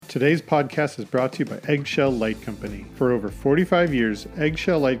Today's podcast is brought to you by Eggshell Light Company. For over 45 years,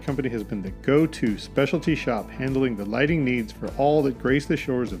 Eggshell Light Company has been the go-to specialty shop handling the lighting needs for all that grace the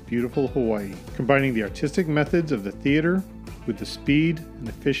shores of beautiful Hawaii. Combining the artistic methods of the theater with the speed and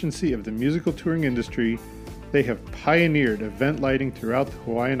efficiency of the musical touring industry, they have pioneered event lighting throughout the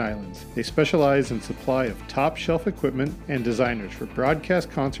Hawaiian Islands. They specialize in supply of top-shelf equipment and designers for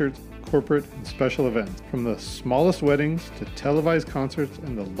broadcast concerts, corporate, and special events. From the smallest weddings to televised concerts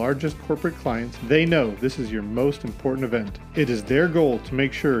and the largest corporate clients, they know this is your most important event. It is their goal to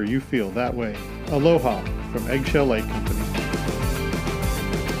make sure you feel that way. Aloha from Eggshell Light Company.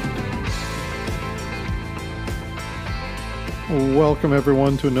 Welcome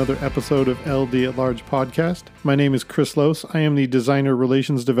everyone to another episode of LD at Large podcast. My name is Chris Lose. I am the designer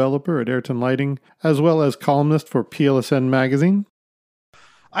relations developer at Ayrton Lighting, as well as columnist for PLSN Magazine.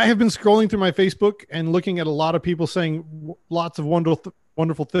 I have been scrolling through my Facebook and looking at a lot of people saying lots of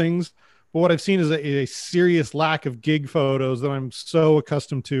wonderful things, but what I've seen is a serious lack of gig photos that I'm so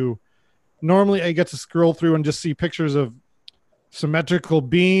accustomed to. Normally I get to scroll through and just see pictures of symmetrical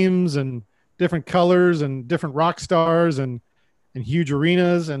beams and different colors and different rock stars and huge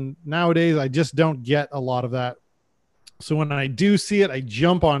arenas, and nowadays I just don't get a lot of that. So when I do see it, I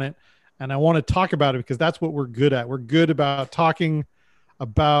jump on it and I want to talk about it because that's what we're good at. We're good about talking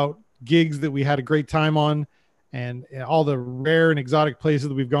about gigs that we had a great time on and all the rare and exotic places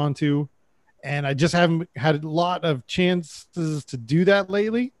that we've gone to. And I just haven't had a lot of chances to do that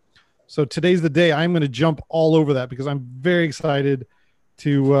lately. So today's the day I'm going to jump all over that because I'm very excited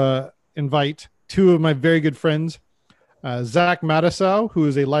to invite two of my very good friends, Zach Matisow, who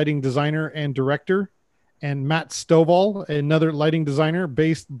is a lighting designer and director, and Matt Stovall, another lighting designer.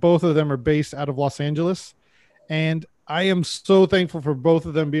 Both of them are based out of Los Angeles. And I am so thankful for both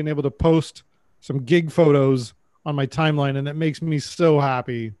of them being able to post some gig photos on my timeline, and that makes me so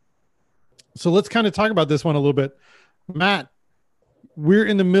happy. So let's kind of talk about this one a little bit. Matt, we're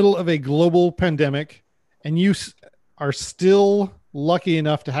in the middle of a global pandemic, and you are still lucky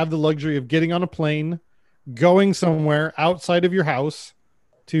enough to have the luxury of getting on a plane, going somewhere outside of your house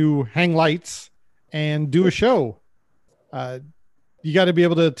to hang lights and do a show. You got to be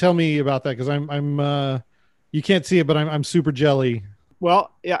able to tell me about that because I'm you can't see it, but I'm super jelly.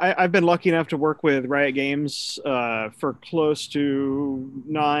 Well, yeah, I've been lucky enough to work with Riot Games for close to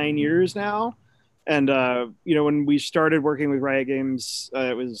 9 years now. And, when we started working with Riot Games,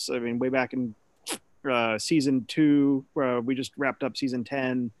 it was, way back in season 2, we just wrapped up season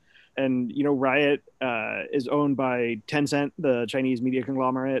 10. And, Riot is owned by Tencent, the Chinese media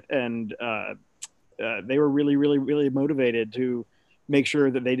conglomerate. And they were really, really, really motivated to make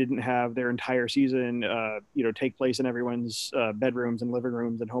sure that they didn't have their entire season, take place in everyone's bedrooms and living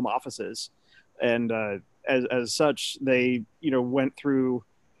rooms and home offices. And as such, they, went through,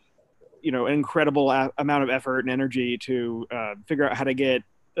 an incredible amount of effort and energy to figure out how to get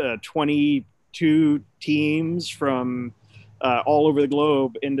 22 teams from all over the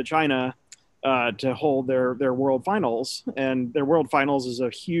globe into China to hold their world finals. And their world finals is a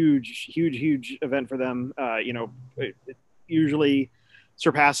huge, huge, huge event for them. It usually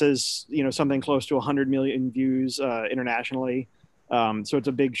surpasses, something close to 100 million views internationally. So it's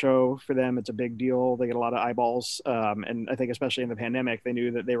a big show for them. It's a big deal. They get a lot of eyeballs. And I think especially in the pandemic, they knew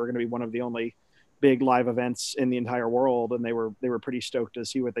that they were going to be one of the only big live events in the entire world. And they were pretty stoked to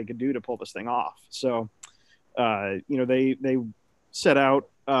see what they could do to pull this thing off. So, they set out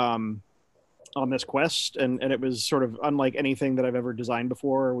on this quest, and it was sort of unlike anything that I've ever designed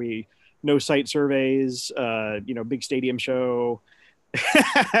before. No site surveys, big stadium show.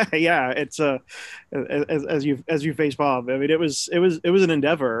 Yeah, it's as you face Bob. It was an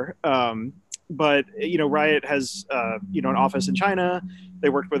endeavor. But Riot has an office in China. They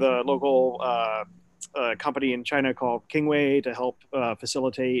worked with a local company in China called Kingway to help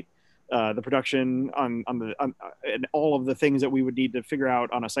facilitate the production on and all of the things that we would need to figure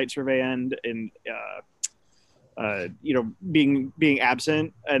out on a site survey end, and being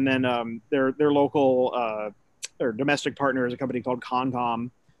absent. And then their local or domestic partner is a company called Concom,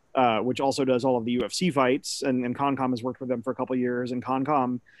 which also does all of the UFC fights, and Concom has worked with them for a couple of years. And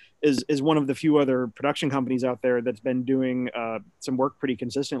Concom is one of the few other production companies out there that's been doing some work pretty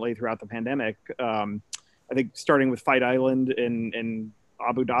consistently throughout the pandemic. I think starting with Fight Island in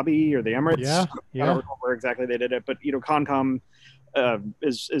Abu Dhabi or the Emirates. Yeah. I don't recall where exactly they did it, but Concom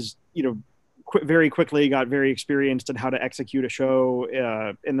is very quickly got very experienced in how to execute a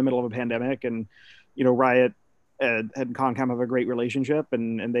show in the middle of a pandemic. And Riot and Concom have a great relationship,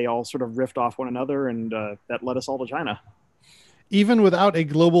 and they all sort of riffed off one another, and that led us all to China. Even without a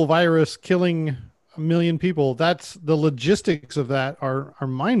global virus killing million people. That's the logistics of that are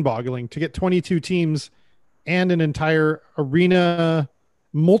mind-boggling to get 22 teams and an entire arena,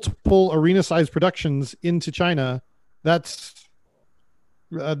 multiple arena-sized productions into China. That's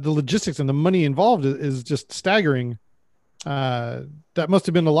the logistics and the money involved is just staggering. That must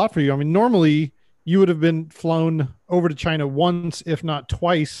have been a lot for you. I mean, normally you would have been flown over to China once, if not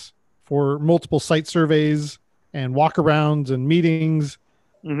twice, for multiple site surveys and walkarounds and meetings,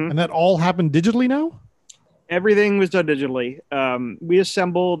 and that all happened digitally now. Everything was done digitally. We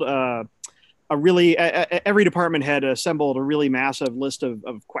assembled every department head assembled a really massive list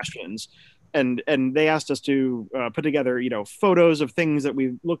of questions, and they asked us to put together, photos of things that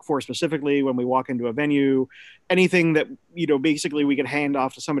we look for specifically when we walk into a venue, anything that, basically we could hand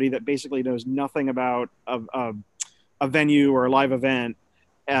off to somebody that basically knows nothing about a venue or a live event,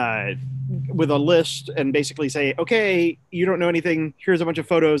 with a list, and basically say, okay, you don't know anything. Here's a bunch of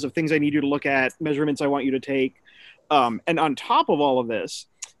photos of things I need you to look at, measurements I want you to take. And on top of all of this,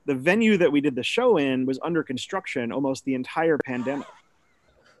 the venue that we did the show in was under construction almost the entire pandemic.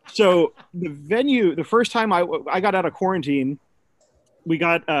 So the venue, the first time I got out of quarantine, we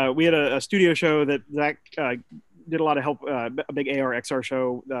had a studio show that Zach did a lot of help, a big AR XR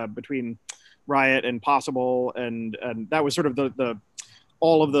show between Riot and Possible, and that was sort of the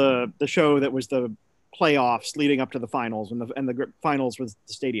all of the show that was the playoffs leading up to the finals, and the finals was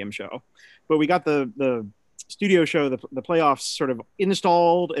the stadium show. But we got the studio show, the playoffs, sort of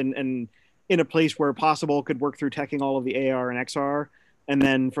installed and in a place where Possible could work through teching all of the AR and XR. And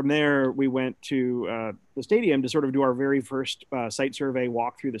then from there, we went to the stadium to sort of do our very first site survey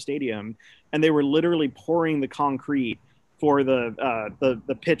walk through the stadium. And they were literally pouring the concrete for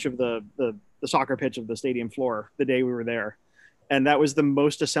the pitch of the soccer pitch of the stadium floor the day we were there. And that was the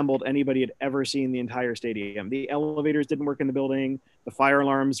most assembled anybody had ever seen the entire stadium. The elevators didn't work in the building. The fire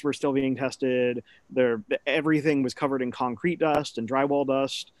alarms were still being tested. Everything was covered in concrete dust and drywall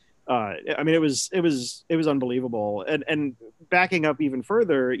dust. I mean, it was unbelievable. And backing up even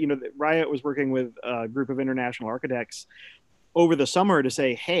further, Riot was working with a group of international architects over the summer to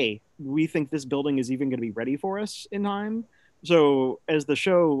say, hey, we think this building is even going to be ready for us in time. So as the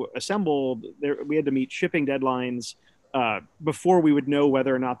show assembled, we had to meet shipping deadlines before we would know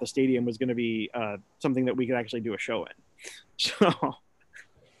whether or not the stadium was going to be something that we could actually do a show in. So,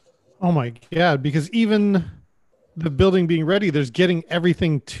 oh my God, because even the building being ready, there's getting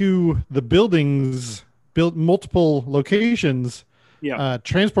everything to the buildings, built multiple locations. Yeah.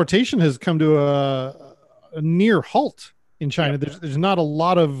 Transportation has come to a near halt in China. Yeah. There's not a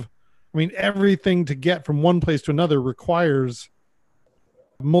lot of, I mean, everything to get from one place to another requires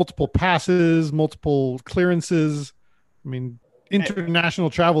multiple passes, multiple clearances. I mean, international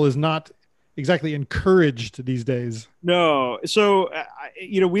travel is not exactly encouraged these days. No. So,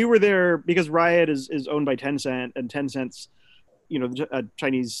 we were there because Riot is owned by Tencent, and Tencent's, a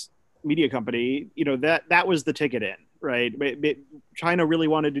Chinese media company, that was the ticket in, right? China really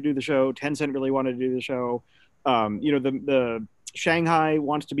wanted to do the show. Tencent really wanted to do the show. The Shanghai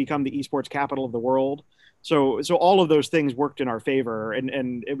wants to become the esports capital of the world. So all of those things worked in our favor.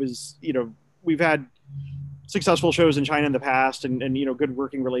 And it was, we've had successful shows in China in the past, and good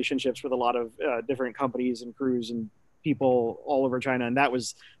working relationships with a lot of different companies and crews and people all over China. And that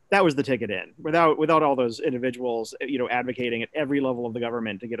was the ticket in. Without all those individuals, advocating at every level of the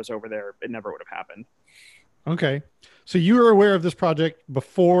government to get us over there, it never would have happened. Okay. So you were aware of this project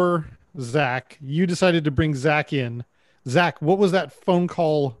before Zach. You decided to bring Zach in. Zach, what was that phone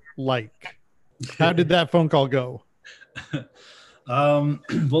call like? How did that phone call go?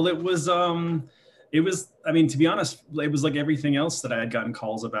 Well, it was, I mean, to be honest, it was like everything else that I had gotten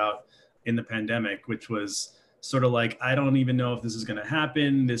calls about in the pandemic, which was sort of like, I don't even know if this is going to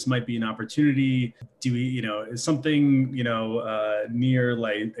happen. This might be an opportunity. Do we, is something, near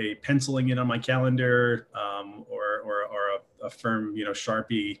like a penciling in on my calendar, or a firm,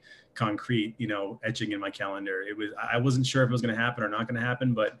 Sharpie concrete, etching in my calendar. I wasn't sure if it was going to happen or not going to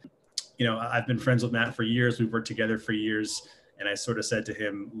happen, but, I've been friends with Matt for years. We've worked together for years. And I sort of said to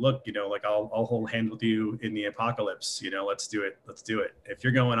him, look, like I'll hold hand with you in the apocalypse, let's do it. Let's do it. If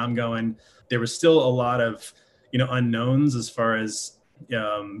you're going, I'm going. There was still a lot of, unknowns as far as,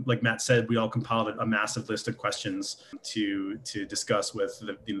 like Matt said, we all compiled a massive list of questions to discuss with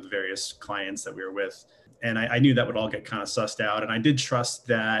the various clients that we were with. And I knew that would all get kind of sussed out. And I did trust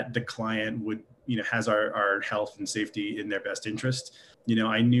that the client would, has our health and safety in their best interest.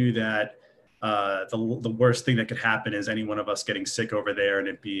 I knew that the worst thing that could happen is any one of us getting sick over there and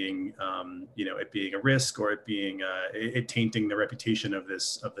it being, it being a risk, or it being, it tainting the reputation of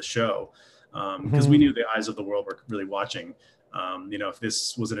the show. Because we knew the eyes of the world were really watching. If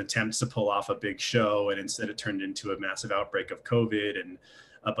this was an attempt to pull off a big show and instead it turned into a massive outbreak of COVID and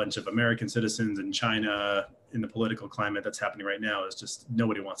a bunch of American citizens in China in the political climate that's happening right now, is just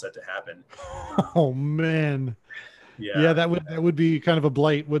nobody wants that to happen. Oh man. Yeah, that would be kind of a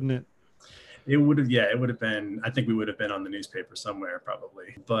blight, wouldn't it? It would have been, I think we would have been on the newspaper somewhere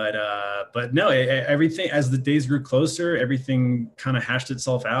probably, but no, everything, as the days grew closer, everything kind of hashed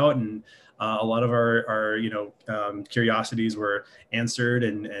itself out, and a lot of our curiosities were answered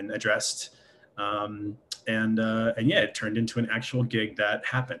and addressed. And yeah, it turned into an actual gig that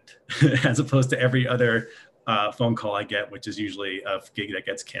happened as opposed to every other phone call I get, which is usually a gig that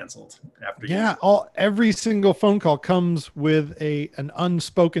gets canceled after. Yeah, every single phone call comes with an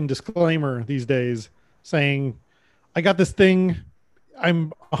unspoken disclaimer these days saying, I got this thing,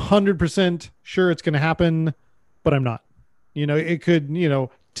 I'm 100% sure it's going to happen, but I'm not. It could,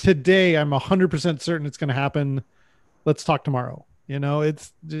 today I'm 100% certain it's going to happen. Let's talk tomorrow.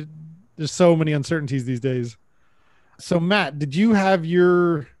 There's so many uncertainties these days. So Matt, did you have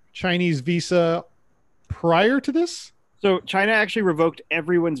your Chinese visa prior to this? So China actually revoked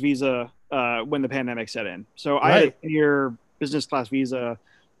everyone's visa when the pandemic set in. So I had a year business class visa,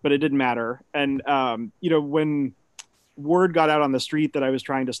 but it didn't matter. And when word got out on the street that I was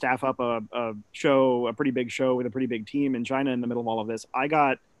trying to staff up a pretty big show with a pretty big team in China in the middle of all of this, I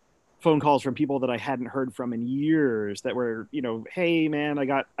got phone calls from people that I hadn't heard from in years that were, hey man,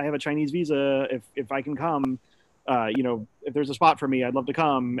 I have a Chinese visa. If I can come, if there's a spot for me, I'd love to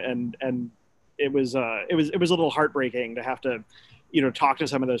come. And it was a little heartbreaking to have to, talk to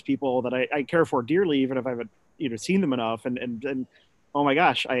some of those people that I care for dearly, even if I haven't, seen them enough. And oh my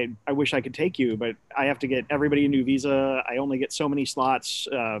gosh, I wish I could take you, but I have to get everybody a new visa. I only get so many slots.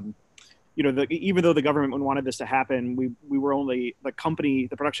 Even though the government wanted this to happen, we were only, the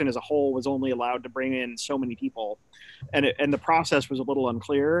production as a whole was only allowed to bring in so many people, and the process was a little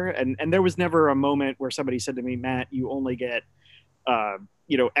unclear. And there was never a moment where somebody said to me, Matt, you only get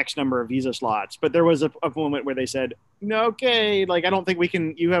X number of visa slots. But there was a moment where they said, no, okay, like, I don't think we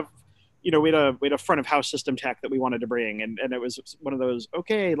can, we had a front of house system tech that we wanted to bring. And it was one of those,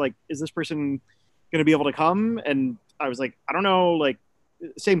 okay, like, is this person going to be able to come? And I was like, I don't know, like,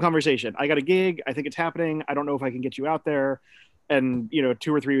 same conversation. I got a gig. I think it's happening. I don't know if I can get you out there. And,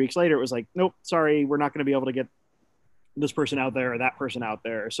 2 or 3 weeks later, it was like, nope, sorry, we're not going to be able to get this person out there or that person out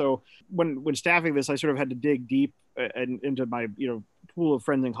there. So when staffing this, I sort of had to dig deep into my, pool of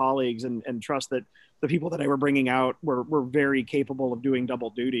friends and colleagues and trust that the people that I were bringing out were very capable of doing double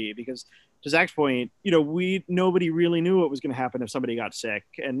duty, because to Zach's point, nobody really knew what was going to happen if somebody got sick,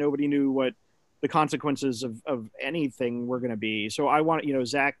 and nobody knew what the consequences of anything were going to be. So I want,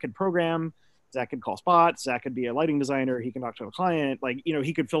 Zach could program, Zach could call spots, Zach could be a lighting designer, he can talk to a client, like,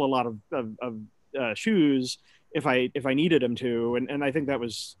 he could fill a lot of shoes if I needed him to. And I think that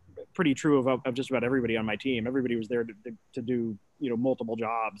was pretty true of just about everybody on my team. Everybody was there to do, multiple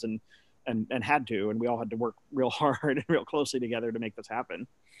jobs and had to, and we all had to work real hard and real closely together to make this happen.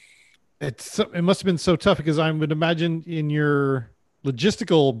 It must have been so tough, because I would imagine in your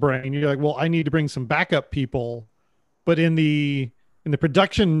logistical brain, you're like, well, I need to bring some backup people, but in the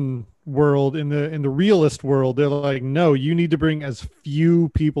production world, in the realist world, they're like, no, you need to bring as few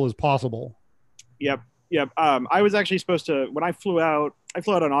people as possible. Yep. I was actually supposed to, when I flew out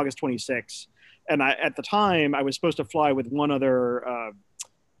on August 26th, and at the time I was supposed to fly with one other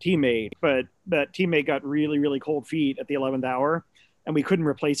teammate, but that teammate got really, really cold feet at the 11th hour, and we couldn't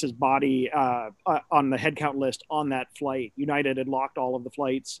replace his body on the headcount list on that flight. United had locked all of the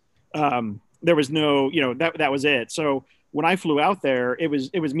flights. There was no, that was it. So when I flew out there, it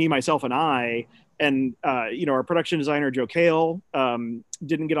was me, myself, and I. And, our production designer, Joe Kale,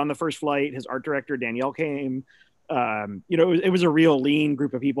 didn't get on the first flight. His art director, Danielle, came. It was a real lean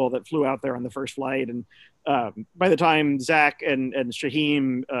group of people that flew out there on the first flight. And by the time Zach and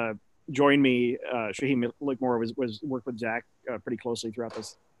Shaheem joined me, Shaheem Lickmore was worked with Zach pretty closely throughout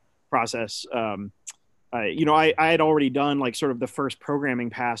this process. I had already done like sort of the first programming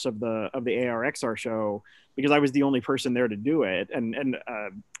pass of the ARXR show, because I was the only person there to do it. And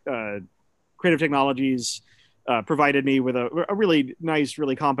Creative Technologies provided me with a really nice,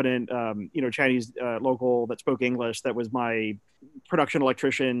 really competent, Chinese local that spoke English. That was my production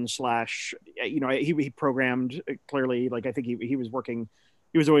electrician slash, he programmed clearly. Like, I think he was working,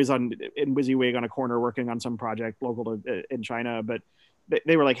 he was always in WYSIWYG on a corner working on some project local to in China. But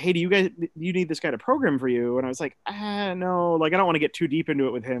they were like, hey, do you need this guy to program for you? And I was like, no, like, I don't want to get too deep into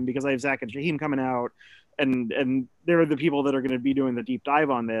it with him, because I have Zach and Shaheem coming out, and they're the people that are going to be doing the deep dive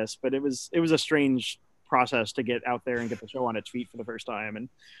on this. But it was a strange process to get out there and get the show on its feet for the first time.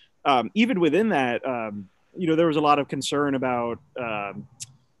 And even within that, there was a lot of concern about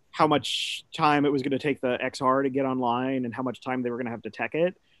how much time it was going to take the XR to get online and how much time they were going to have to tech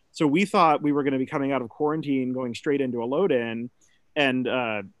it. So we thought we were going to be coming out of quarantine, going straight into a load in, and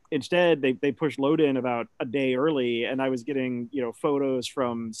instead they pushed load in about a day early. And I was getting, photos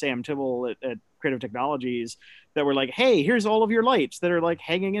from Sam Tibble at Creative Technologies that were like, "Hey, here's all of your lights that are like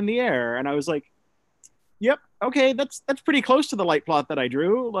hanging in the air." And I was like, "Yep, okay, that's pretty close to the light plot that I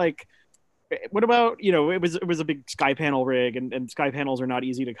drew." Like, what about, it was a big sky panel rig, and sky panels are not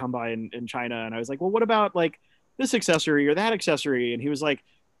easy to come by in China. And I was like, well, what about like this accessory or that accessory? And he was like,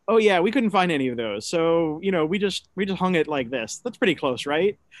 oh yeah, we couldn't find any of those. So, we just hung it like this. That's pretty close,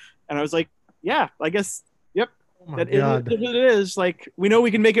 right? And I was like, yeah, I guess, yep. Oh my God. It is like, we know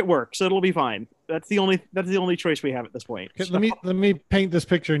we can make it work, so it'll be fine. That's the only choice we have at this point. Okay, let me paint this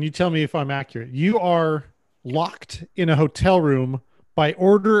picture and you tell me if I'm accurate. You are locked in a hotel room by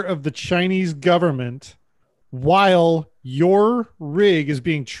order of the Chinese government while your rig is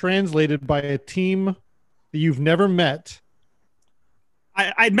being translated by a team that you've never met.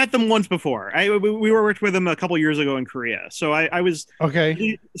 I'd met them once before. We worked with them a couple years ago in Korea. So I was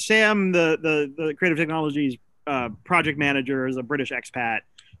okay. Sam, the Creative Technologies project manager, is a British expat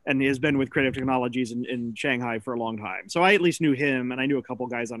and has been with Creative Technologies in Shanghai for a long time. So I at least knew him, and I knew a couple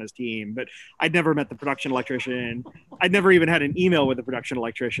guys on his team, but I'd never met the production electrician. I'd never even had an email with the production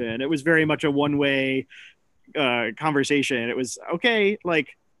electrician. It was very much a one-way conversation. It was, okay, like,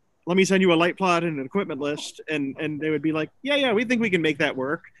 let me send you a light plot and an equipment list. And they would be like, yeah, we think we can make that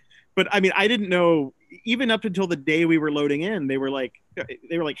work. But I mean, I didn't know, even up until the day we were loading in, they were like,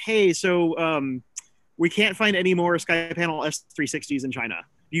 hey, so we can't find any more SkyPanel S360s in China.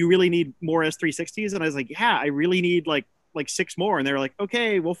 Do you really need more S360s? And I was like, yeah, I really need like 6 more. And they were like,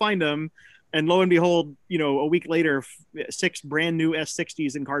 okay, we'll find them. And lo and behold, a week later, 6 brand new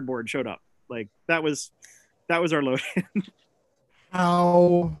S60s in cardboard showed up. Like that was our load.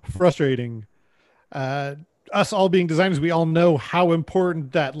 How frustrating. Us all being designers, we all know how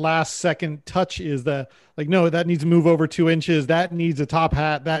important that last second touch is. That like, no, that needs to move over 2 inches. That needs a top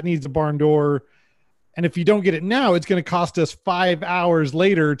hat. That needs a barn door. And if you don't get it now, it's going to cost us 5 hours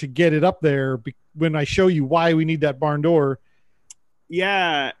later to get it up there when I show you why we need that barn door.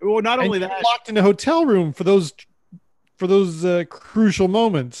 Yeah. Well, not only that, locked in a hotel room for those crucial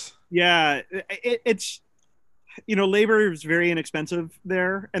moments. Yeah. It's, labor is very inexpensive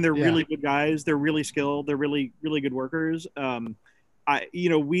there, and they're really good guys. They're really skilled. They're really, really good workers.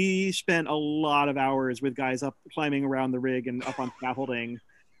 We spent a lot of hours with guys up climbing around the rig and up on scaffolding,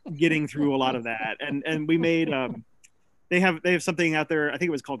 getting through a lot of that. And we made, they have something out there, I think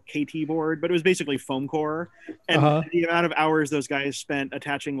it was called KT board, but it was basically foam core. And the amount of hours those guys spent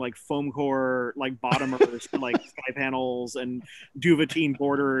attaching like foam core, like bottomers to like sky panels and duvetine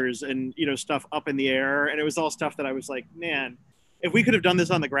borders and, stuff up in the air. And it was all stuff that I was like, man, if we could have done this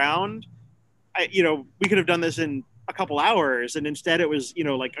on the ground, we could have done this in a couple hours. And instead it was,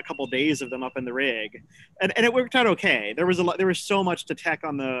 like a couple days of them up in the rig. And it worked out okay. There was so much to tech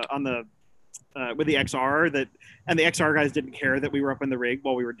on the with the XR and the XR guys didn't care that we were up in the rig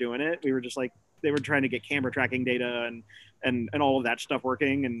while we were doing it. We were just like, they were trying to get camera tracking data and all of that stuff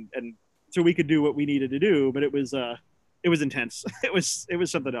working. And so we could do what we needed to do, but it was intense. It was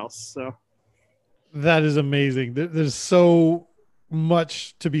something else. So that is amazing. There's so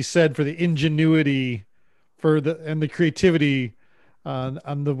much to be said for the ingenuity and the creativity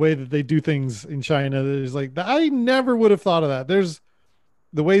on the way that they do things in China. There's like, I never would have thought of that. There's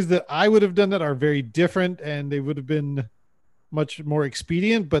the ways that I would have done that are very different, and they would have been much more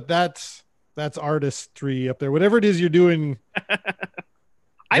expedient, but that's artistry up there. Whatever it is you're doing.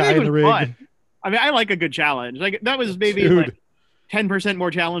 I think it was fun. I mean, I like a good challenge. Like that was maybe like 10%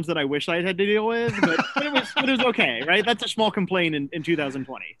 more challenge that I wish I had to deal with, but it was okay, right? That's a small complaint in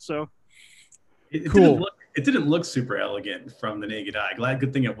 2020. So cool. It didn't look super elegant from the naked eye.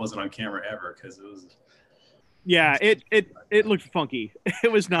 Good thing it wasn't on camera ever, because it was. Yeah, it looked funky.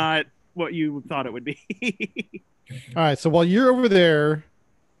 It was not what you thought it would be. All right, so while you're over there,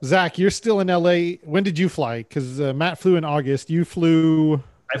 Zach, you're still in LA. When did you fly? Because Matt flew in August. You flew.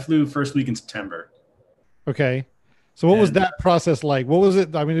 I flew first week in September. Okay, so what was that process like? What was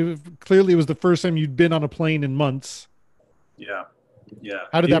it? I mean, clearly it was the first time you'd been on a plane in months. Yeah.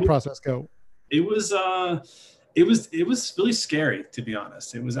 How did that process go? It was really scary, to be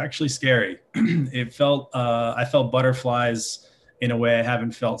honest. It was actually scary. I felt butterflies in a way I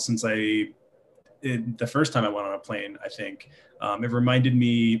haven't felt since the first time I went on a plane, I think. It reminded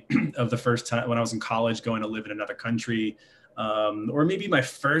me of the first time when I was in college going to live in another country, or maybe my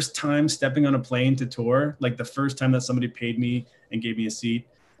first time stepping on a plane to tour, like the first time that somebody paid me and gave me a seat.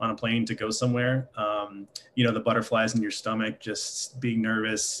 on a plane to go somewhere. The butterflies in your stomach, just being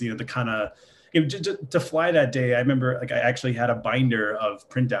nervous, the kind of, to fly that day. I remember like I actually had a binder of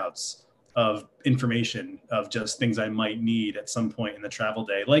printouts of information of just things I might need at some point in the travel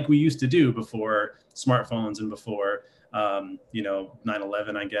day, like we used to do before smartphones and before,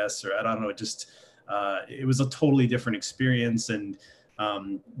 9/11, I guess, or I don't know. It was a totally different experience. And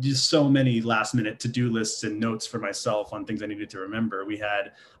just so many last minute to-do lists and notes for myself on things I needed to remember. We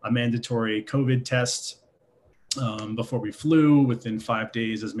had a mandatory COVID test before we flew within 5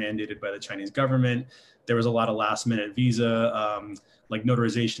 days as mandated by the Chinese government. There was a lot of last minute visa, like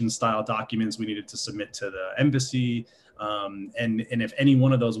notarization style documents we needed to submit to the embassy. And if any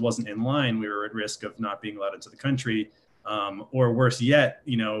one of those wasn't in line, we were at risk of not being allowed into the country. Or worse yet,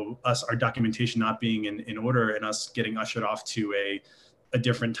 our documentation not being in order and us getting ushered off to a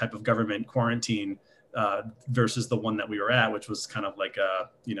different type of government quarantine versus the one that we were at, which was kind of like a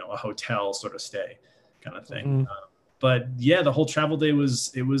hotel sort of stay kind of thing. Mm. But yeah, the whole travel day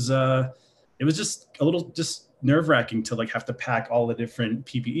was just a little just nerve wracking to like have to pack all the different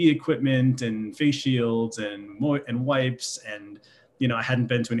PPE equipment and face shields and wipes. And, I hadn't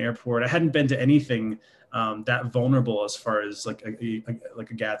been to an airport. I hadn't been to anything that vulnerable as far as like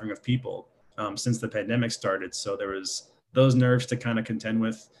a gathering of people since the pandemic started. So there was those nerves to kind of contend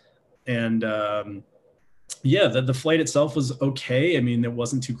with. And the flight itself was okay. I mean, it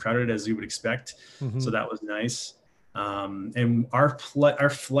wasn't too crowded as you would expect. Mm-hmm. So that was nice. And our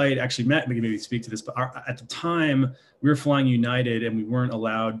flight actually, Matt, maybe speak to this, but at the time we were flying United and we weren't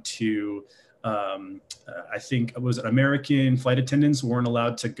allowed to, I think it was American flight attendants weren't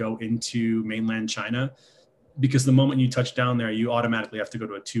allowed to go into mainland China because the moment you touch down there, you automatically have to go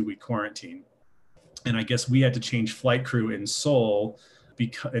to a 2-week quarantine. And I guess we had to change flight crew in Seoul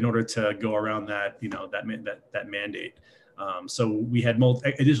in order to go around that, that mandate. So we had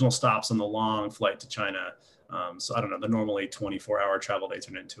additional stops on the long flight to China. So I don't know, the normally 24-hour travel day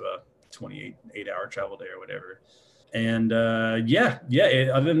turned into a 28-hour travel day or whatever. And other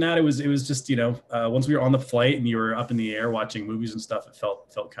than that, it was just, once we were on the flight and you were up in the air watching movies and stuff, it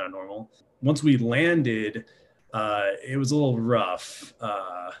felt kind of normal. Once we landed, it was a little rough.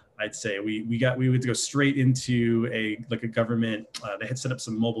 I'd say we would go straight into a government, they had set up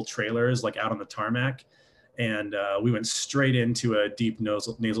some mobile trailers like out on the tarmac. And we went straight into a deep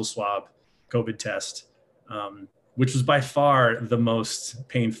nasal swab COVID test, which was by far the most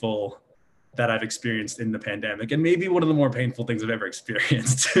painful that I've experienced in the pandemic, and maybe one of the more painful things I've ever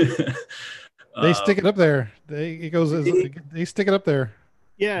experienced. They stick it up there. They stick it up there.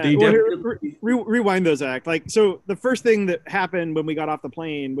 Yeah. Rewind those, Zach. So the first thing that happened when we got off the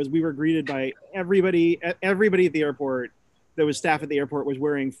plane was we were greeted by everybody at the airport. That was staff at the airport was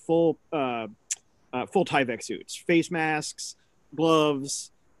wearing full Tyvek suits, face masks,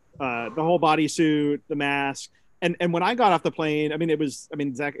 gloves, the whole bodysuit, the mask. And when I got off the plane,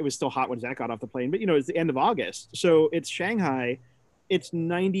 Zach, it was still hot when Zach got off the plane, but it's the end of August. So it's Shanghai. It's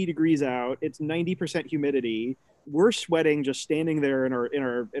 90 degrees out. It's 90% humidity. We're sweating just standing there in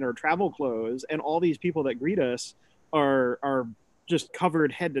our travel clothes. And all these people that greet us are just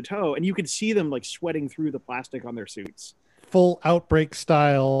covered head to toe. And you could see them like sweating through the plastic on their suits. Full outbreak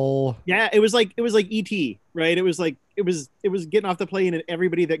style. Yeah, it was like ET, right? It was getting off the plane and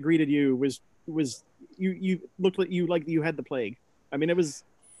everybody that greeted you was you looked like you had the plague. I mean, it was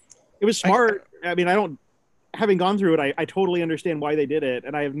smart. Having gone through it, I totally understand why they did it,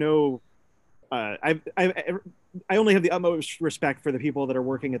 and I have no I only have the utmost respect for the people that are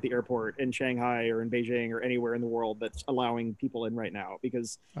working at the airport in Shanghai or in Beijing or anywhere in the world that's allowing people in right now,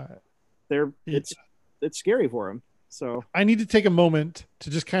 because it's scary for them. So I need to take a moment to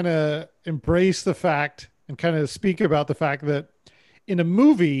just kind of embrace the fact and kind of speak about the fact that in a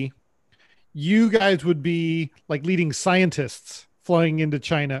movie, you guys would be like leading scientists flying into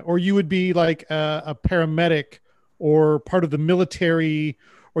China, or you would be like a paramedic or part of the military,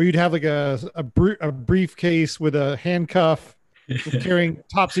 or you'd have like a briefcase with a handcuff carrying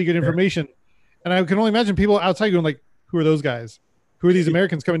top secret information. And I can only imagine people outside going like, who are those guys? Who are these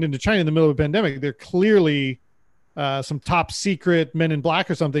Americans coming into China in the middle of a pandemic? They're clearly some top secret Men in Black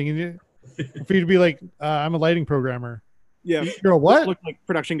or something. And for you to be like, I'm a lighting programmer. Yeah. You're a what? Look like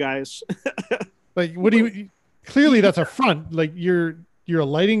production guys. Like, what do you, clearly that's a front. Like you're a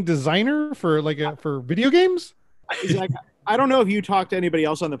lighting designer for for video games. I don't know if you talked to anybody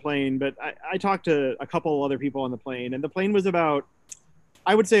else on the plane, but I talked to a couple other people on the plane, and the plane was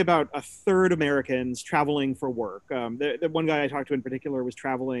I would say about a third Americans traveling for work. The one guy I talked to in particular was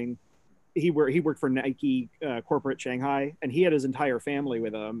traveling. He worked for Nike corporate Shanghai, and he had his entire family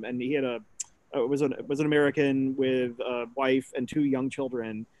with him, and he had was an American with a wife and 2 young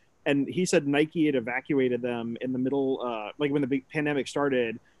children, and he said Nike had evacuated them in the middle, like when the big pandemic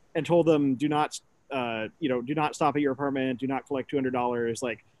started, and told them, do not stop at your apartment, do not collect $200,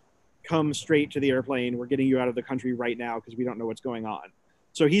 like come straight to the airplane. We're getting you out of the country right now because we don't know what's going on.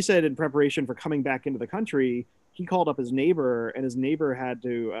 So he said in preparation for coming back into the country, he called up his neighbor, and his neighbor had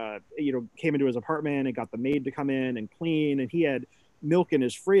to, came into his apartment and got the maid to come in and clean. And he had milk in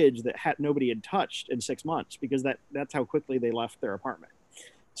his fridge that nobody had touched in 6 months because that's how quickly they left their apartment.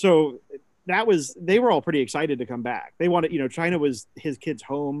 So they were all pretty excited to come back. They wanted, China was his kids'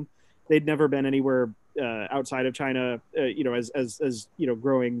 home. They'd never been anywhere outside of China, as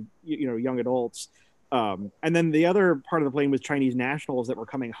growing, young adults. And then the other part of the plane was Chinese nationals that were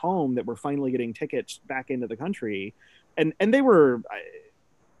coming home that were finally getting tickets back into the country. And they were,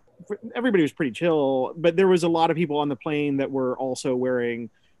 everybody was pretty chill, but there was a lot of people on the plane that were also wearing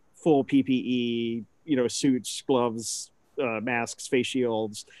full PPE, suits, gloves, masks, face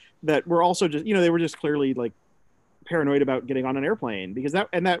shields, that were also just, they were just clearly like paranoid about getting on an airplane, because that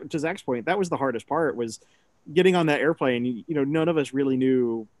to Zach's point, that was the hardest part, was getting on that airplane. None of us really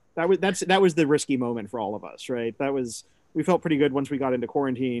knew. That was the risky moment for all of us, right? We felt pretty good once we got into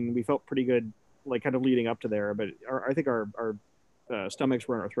quarantine. We felt pretty good, like kind of leading up to there, but I think our stomachs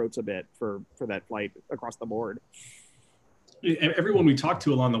were in our throats a bit for that flight across the board. Everyone we talked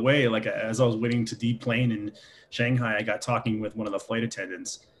to along the way, like as I was waiting to deplane in Shanghai, I got talking with one of the flight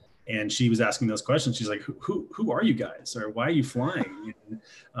attendants, and she was asking those questions. She's like, who are you guys? Or why are you flying? And,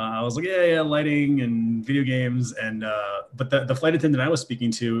 I was like, yeah, lighting and video games. And but the flight attendant I was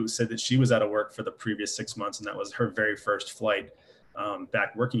speaking to said that she was out of work for the previous 6 months, and that was her very first flight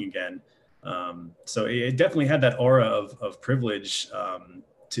back working again. So it definitely had that aura of privilege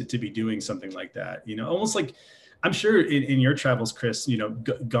to be doing something like that. Almost like, I'm sure in your travels, Chris,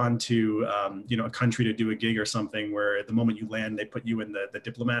 gone to, a country to do a gig or something where at the moment you land, they put you in the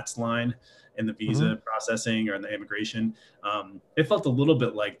diplomat's line in the visa processing or in the immigration. It felt a little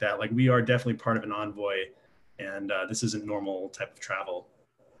bit like that. Like, we are definitely part of an envoy, and this isn't normal type of travel.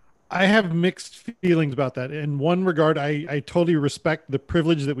 I have mixed feelings about that. In one regard, I totally respect the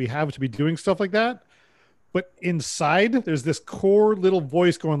privilege that we have to be doing stuff like that. But inside, there's this core little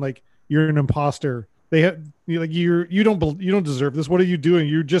voice going like, you're an imposter. You don't deserve this. What are you doing?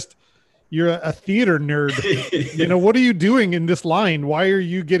 You're a theater nerd. What are you doing in this line? Why are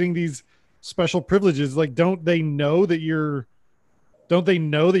you getting these special privileges? Like, don't they know that you're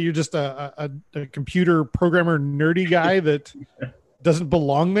just a computer programmer nerdy guy that doesn't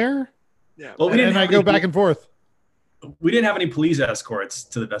belong there? Yeah. Well, and I go back and forth. We didn't have any police escorts,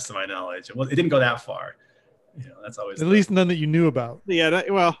 to the best of my knowledge. Well, it didn't go that far. That's always at least none that you knew about. Yeah,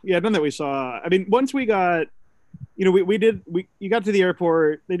 none that we saw. I mean, once we got, you got to the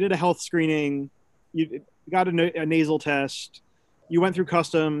airport, they did a health screening, you got a nasal test, you went through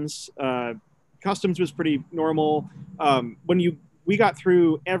customs. Customs was pretty normal. When we got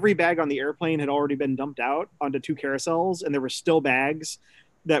through, every bag on the airplane had already been dumped out onto 2 carousels, and there were still bags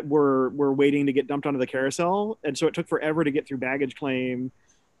that were waiting to get dumped onto the carousel, and so it took forever to get through baggage claim.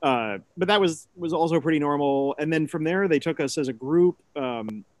 But that was also pretty normal. And then from there, they took us as a group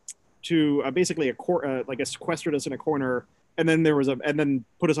to basically sequestered us in a corner, and then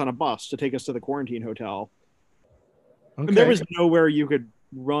put us on a bus to take us to the quarantine hotel. Okay. And there was nowhere you could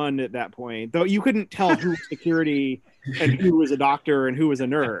run at that point, though. You couldn't tell who was security and who was a doctor and who was a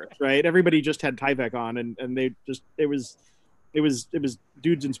nurse, right? Everybody just had Tyvek on, and it was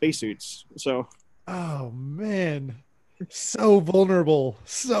dudes in spacesuits. So, oh man. So vulnerable.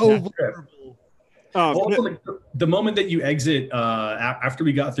 Vulnerable. Also, the moment that you exit, after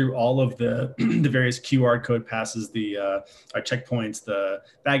we got through all of the the various QR code passes, our checkpoints, the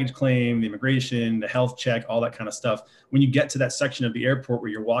baggage claim, the immigration, the health check, all that kind of stuff. When you get to that section of the airport where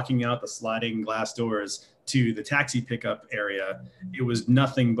you're walking out the sliding glass doors to the taxi pickup area, it was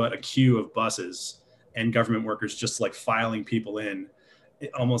nothing but a queue of buses and government workers just like filing people in.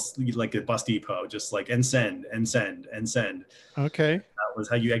 Almost like a bus depot, just like and send. Okay. That was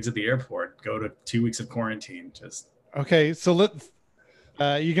how you exit the airport. Go to 2 weeks of quarantine. Okay. So you're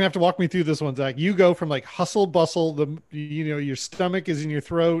gonna have to walk me through this one, Zach. You go from like hustle bustle, your stomach is in your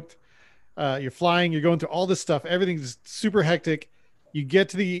throat. You're flying. You're going through all this stuff. Everything's super hectic. You get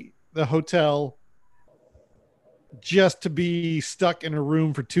to the hotel just to be stuck in a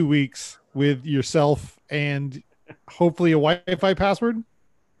room for 2 weeks with yourself and hopefully a Wi-Fi password.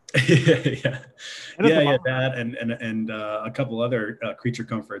 yeah, that and a couple other creature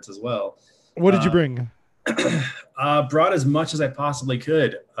comforts as well. What did you bring? Brought as much as I possibly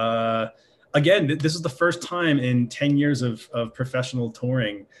could. again, this is the first time in 10 years of professional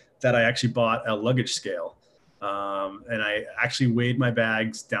touring that I actually bought a luggage scale. And I actually weighed my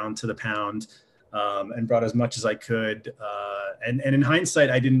bags down to the pound, and brought as much as I could. And in hindsight,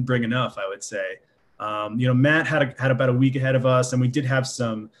 I didn't bring enough, I would say. Matt had about a week ahead of us, and we did have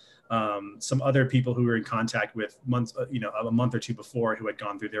some other people who we were in contact with a month or two before who had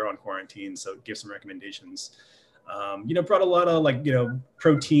gone through their own quarantine. So give some recommendations. Brought a lot of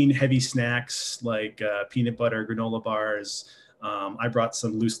protein heavy snacks like peanut butter, granola bars. I brought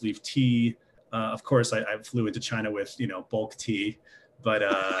some loose leaf tea. Of course, I flew into China with, bulk tea, but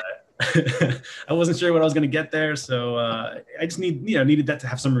I wasn't sure what I was going to get there. So I just needed that to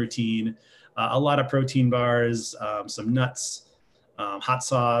have some routine. A lot of protein bars, some nuts, hot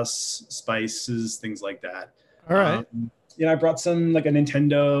sauce, spices, things like that. All right. I brought some like a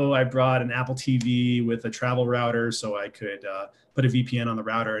Nintendo. I brought an Apple TV with a travel router, so I could put a VPN on the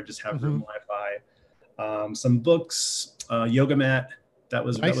router and just have room Wi-Fi. Some books, yoga mat. That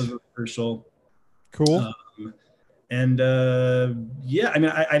was really crucial. Cool. I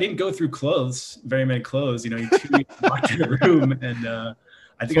didn't go through very many clothes. 2 weeks to walk to a room, and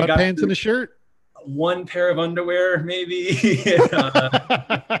I think I got sweatpants and a shirt. One pair of underwear, maybe. It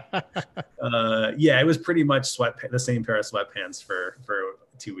was pretty much the same pair of sweatpants for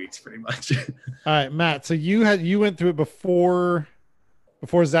 2 weeks, pretty much. All right, Matt. So you went through it before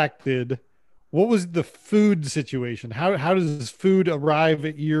Zach did. What was the food situation? How does food arrive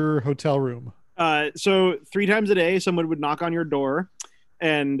at your hotel room? So 3 times a day, someone would knock on your door,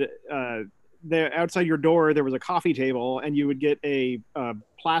 and outside your door there was a coffee table, and you would get a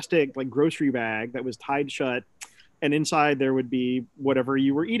plastic grocery bag that was tied shut, and inside there would be whatever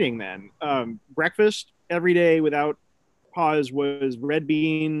you were eating then. Breakfast every day without pause was red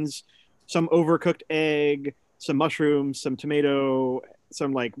beans, some overcooked egg, some mushrooms, some tomato,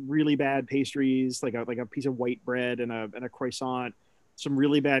 some really bad pastries, like a piece of white bread and a croissant, some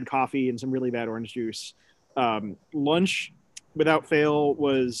really bad coffee, and some really bad orange juice. Lunch without fail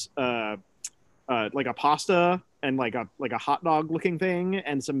was like a pasta and like a hot dog looking thing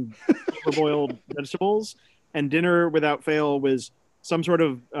and some overboiled vegetables. And dinner without fail was some sort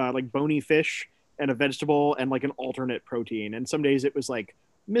of bony fish and a vegetable and an alternate protein. And some days it was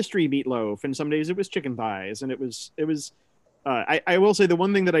mystery meatloaf, and some days it was chicken thighs. And it was I will say the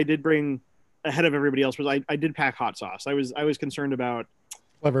one thing that I did bring ahead of everybody else was I did pack hot sauce. I was concerned about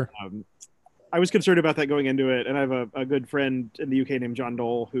clever. I was concerned about that going into it. And I have a good friend in the UK named John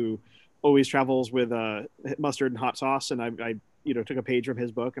Dole who always travels with mustard and hot sauce. And I took a page from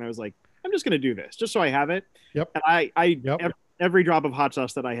his book, and I was like, I'm just going to do this just so I have it. Yep. And every drop of hot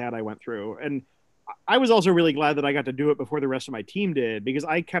sauce that I had, I went through. And I was also really glad that I got to do it before the rest of my team did, because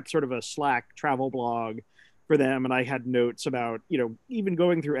I kept sort of a Slack travel blog for them. And I had notes about, even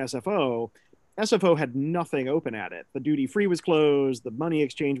going through SFO. SFO had nothing open at it. The duty free was closed. The money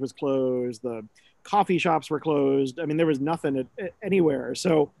exchange was closed. The coffee shops were closed. I mean, there was nothing anywhere.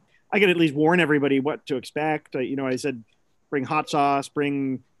 So I could at least warn everybody what to expect. I said, bring hot sauce,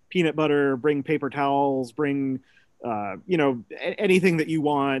 bring peanut butter, bring paper towels, bring, anything that you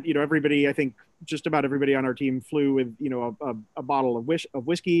want. Everybody, I think just about everybody on our team flew with, a bottle of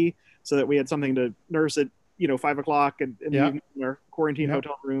whiskey, so that we had something to nurse at, 5 o'clock in the evening in our quarantine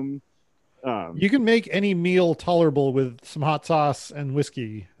hotel room. You can make any meal tolerable with some hot sauce and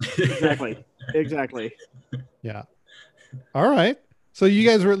whiskey. Exactly. Yeah. All right. So you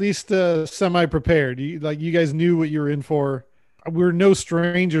guys were at least semi-prepared. You guys knew what you were in for. We're no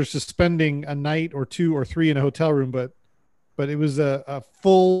strangers to spending a night or 2 or 3 in a hotel room, but it was a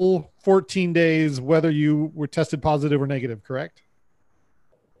full 14 days, whether you were tested positive or negative, correct?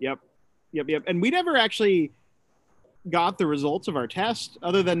 Yep. And we never actually got the results of our test,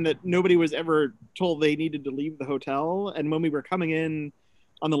 other than that nobody was ever told they needed to leave the hotel. And when we were coming in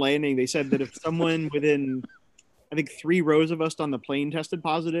on the landing, they said that if someone within, I think, 3 rows of us on the plane tested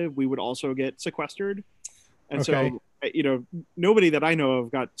positive, we would also get sequestered. And so, nobody that I know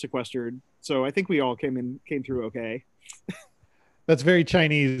of got sequestered. So I think we all came through okay. That's very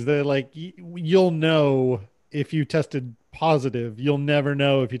Chinese. They're like, you'll know if you tested positive. You'll never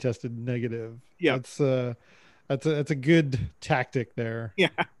know if you tested negative. Yeah. That's a good tactic there. Yeah.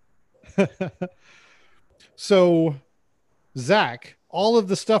 So, Zach, all of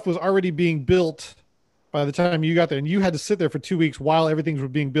the stuff was already being built by the time you got there, and you had to sit there for 2 weeks while everything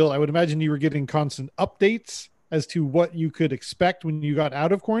was being built. I would imagine you were getting constant updates as to what you could expect when you got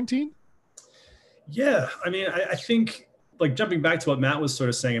out of quarantine. Yeah. I mean, I think jumping back to what Matt was sort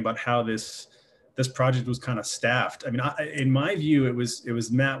of saying about how this project was kind of staffed. I mean, in my view, it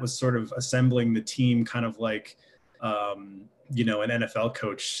was Matt was sort of assembling the team kind of an NFL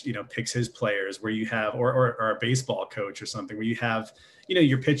coach, picks his players, where you have, or a baseball coach or something, where you have,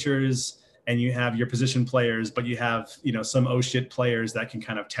 your pitchers and you have your position players, but you have, some oh shit players that can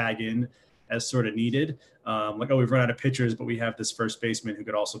kind of tag in as sort of needed. Like, oh, we've run out of pitchers, but we have this first baseman who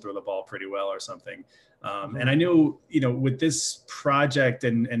could also throw the ball pretty well or something. And I knew, with this project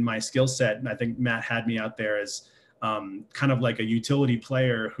and my skill set, and I think Matt had me out there as kind of like a utility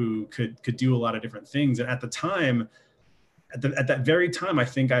player who could do a lot of different things. And at the time, at that very time, I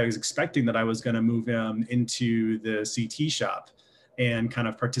think I was expecting that I was going to move into the CT shop and kind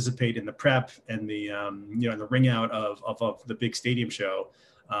of participate in the prep and the, in the ring out of the big stadium show.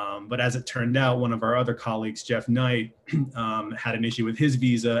 But as it turned out, one of our other colleagues, Jeff Knight, had an issue with his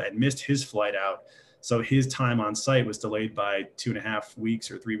visa and missed his flight out. So his time on site was delayed by 2.5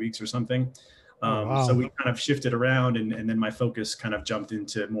 weeks or 3 weeks or something. Wow. So we kind of shifted around, and then my focus kind of jumped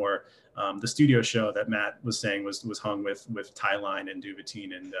into more the studio show that Matt was saying was hung with tie line and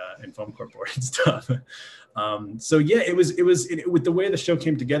duvetine and foam core board and stuff. So yeah, it was with the way the show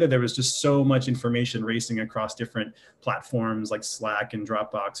came together, there was just so much information racing across different platforms like Slack and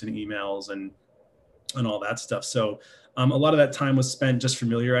Dropbox and emails and all that stuff. So a lot of that time was spent just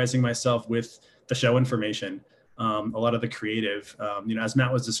familiarizing myself with the show information. A lot of the creative, as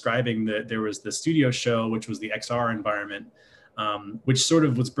Matt was describing, that there was the studio show, which was the XR environment, which sort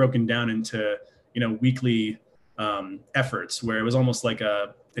of was broken down into, weekly efforts, where it was almost like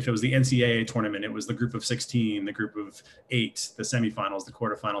if it was the NCAA tournament, it was the group of 16, the group of 8, the semifinals, the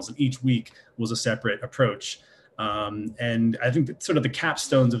quarterfinals, and each week was a separate approach. And I think that sort of the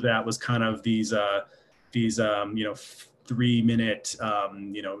capstones of that was kind of these 3-minute,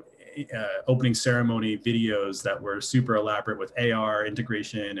 opening ceremony videos that were super elaborate with AR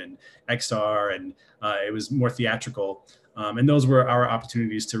integration and XR, and it was more theatrical. And those were our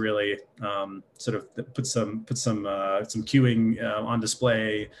opportunities to really sort of put some cueing on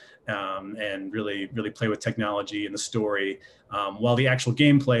display and really play with technology and the story, while the actual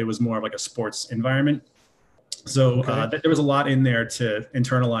gameplay was more of like a sports environment. So there was a lot in there to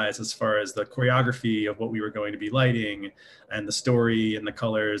internalize as far as the choreography of what we were going to be lighting and the story and the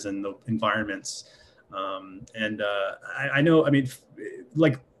colors and the environments. I know,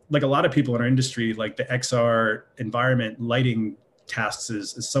 like a lot of people in our industry, like the XR environment lighting tasks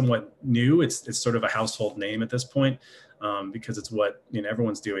is somewhat new. It's sort of a household name at this point because it's what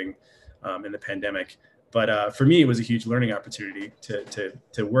everyone's doing in the pandemic. But for me, it was a huge learning opportunity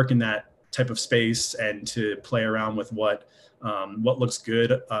to work in that type of space and to play around with what looks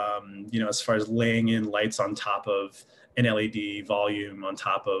good, as far as laying in lights on top of an LED, volume on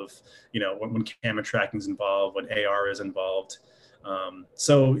top of, when camera tracking is involved, when AR is involved.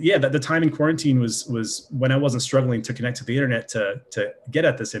 So yeah, the time in quarantine was when I wasn't struggling to connect to the internet to get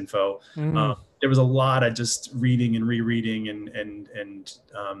at this info. There was a lot of just reading and rereading and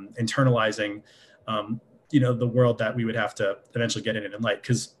internalizing, the world that we would have to eventually get in and light.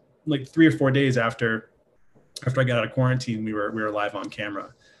 Because like 3 or 4 days after I got out of quarantine, we were live on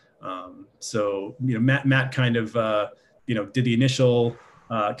camera. So Matt kind of did the initial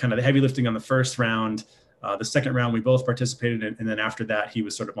kind of the heavy lifting on the first round. The second round we both participated in, and then after that he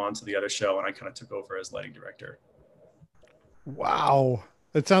was sort of on to the other show, and I kind of took over as lighting director. Wow,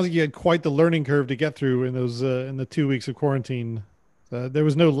 it sounds like you had quite the learning curve to get through in those in the 2 weeks of quarantine. There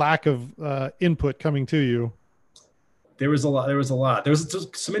was no lack of input coming to you. There was a lot. There was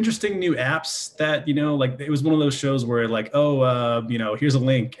just some interesting new apps that, like it was one of those shows where like, here's a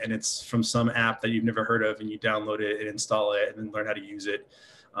link and it's from some app that you've never heard of, and you download it and install it and then learn how to use it.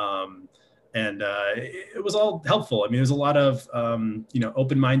 It was all helpful. There's a lot of,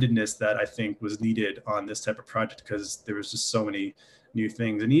 open-mindedness that I think was needed on this type of project because there was just so many new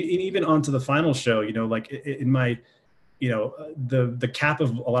things. And even onto the final show, like in my, the cap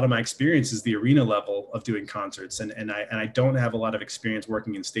of a lot of my experience is the arena level of doing concerts. And I don't have a lot of experience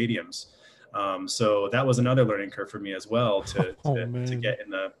working in stadiums. So that was another learning curve for me as well to get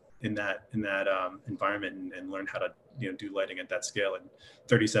in that environment and learn how to, do lighting at that scale and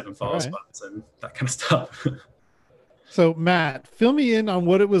 37 follow spots and that kind of stuff. So Matt, fill me in on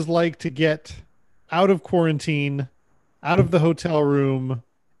what it was like to get out of quarantine, out of the hotel room,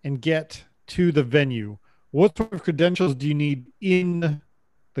 and get to the venue. What sort of credentials do you need in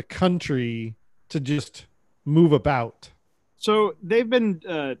the country to just move about? So they've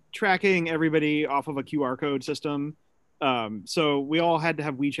been tracking everybody off of a QR code system. So we all had to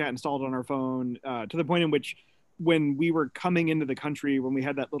have WeChat installed on our phone to the point in which when we were coming into the country, when we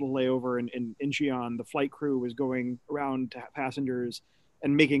had that little layover in Incheon, the flight crew was going around to passengers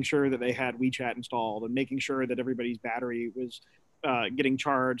and making sure that they had WeChat installed and making sure that everybody's battery was getting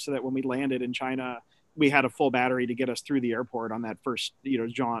charged so that when we landed in China, we had a full battery to get us through the airport on that first,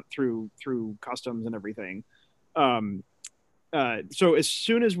 jaunt through customs and everything. So as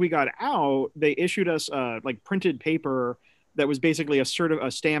soon as we got out, they issued us like printed paper that was basically a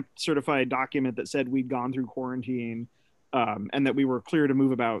stamped certified document that said we'd gone through quarantine, and that we were clear to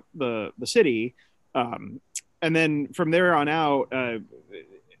move about the city. And then from there on out, I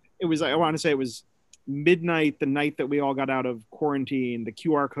want to say it was midnight the night that we all got out of quarantine. The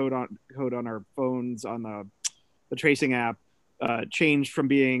QR code on our phones on the tracing app changed from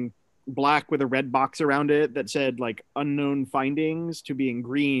being black with a red box around it that said like unknown findings to being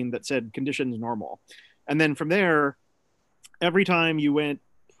green that said conditions normal. And then from there, every time you went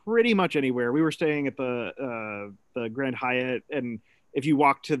pretty much anywhere, we were staying at the Grand Hyatt, and if you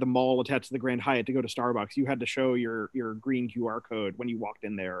walked to the mall attached to the Grand Hyatt to go to Starbucks, you had to show your green QR code when you walked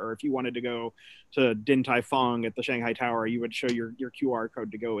in there. Or if you wanted to go to Din Tai Fung at the Shanghai Tower, you would show your QR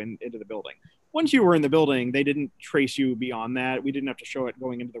code to go into the building. Once you were in the building, they didn't trace you beyond that. We didn't have to show it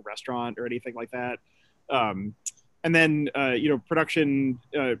going into the restaurant or anything like that. And then, production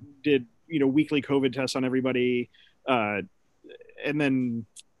did, weekly COVID tests on everybody. And then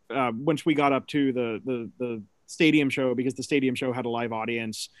once we got up to the stadium show, because the stadium show had a live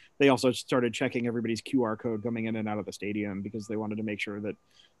audience, they also started checking everybody's QR code coming in and out of the stadium, because they wanted to make sure that,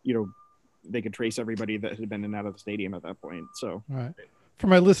 they could trace everybody that had been in and out of the stadium at that point. So, all right. For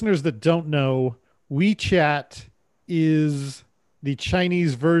my listeners that don't know, WeChat is the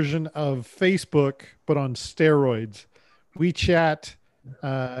Chinese version of Facebook, but on steroids. WeChat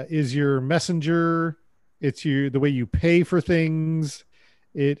is your messenger. It's the way you pay for things.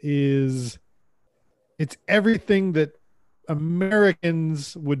 It's everything that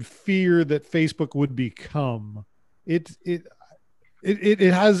Americans would fear that Facebook would become. It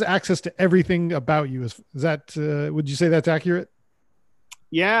has access to everything about you. Is that, would you say that's accurate?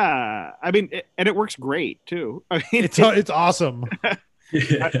 Yeah. I mean, and it works great too. I mean, it's awesome.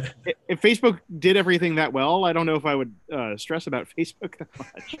 If Facebook did everything that well, I don't know if I would stress about Facebook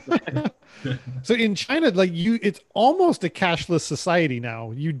that much. So in China, like it's almost a cashless society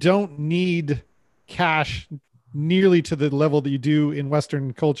now. You don't need cash nearly to the level that you do in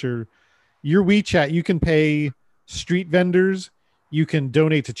Western culture. Your WeChat, you can pay street vendors, you can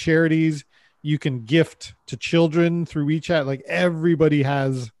donate to charities, you can gift to children through WeChat. Like everybody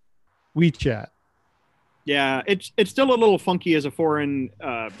has WeChat. Yeah, it's still a little funky as a foreign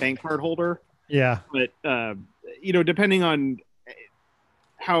bank card holder. Yeah, but depending on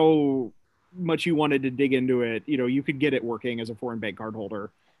how much you wanted to dig into it, you could get it working as a foreign bank card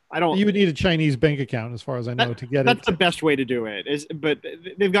holder. You would need a Chinese bank account, as far as I know, to get it. That's the best way to do it. But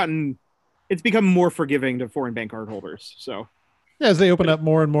it's become more forgiving to foreign bank card holders. So yeah, as they open up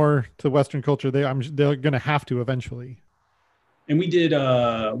more and more to Western culture, they're going to have to eventually. And we did.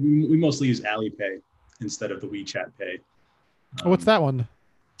 We mostly use Alipay instead of the WeChat Pay. What's that one?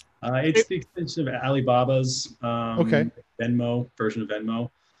 It's the extension of Alibaba's Venmo version of Venmo.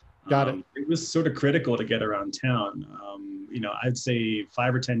 Got it. It was sort of critical to get around town. I'd say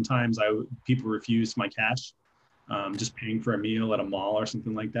 5 or 10 times people refused my cash, just paying for a meal at a mall or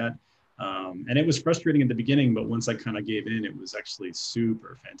something like that. And it was frustrating at the beginning, but once I kind of gave in, it was actually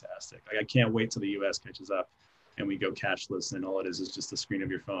super fantastic. Like, I can't wait till the US catches up and we go cashless, and all it is just the screen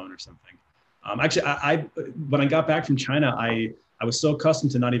of your phone or something. Actually, when I got back from China, I was so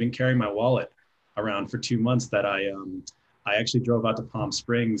accustomed to not even carrying my wallet around for 2 months that I actually drove out to Palm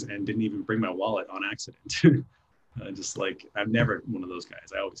Springs and didn't even bring my wallet on accident. Just like, I'm never one of those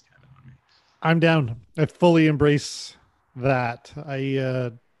guys. I always have it on me. I'm down. I fully embrace that.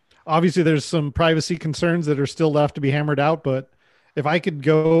 Obviously there's some privacy concerns that are still left to be hammered out, but if I could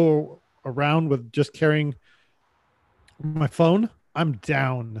go around with just carrying my phone, I'm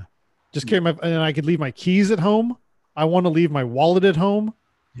down. Just carry and I could leave my keys at home. I want to leave my wallet at home.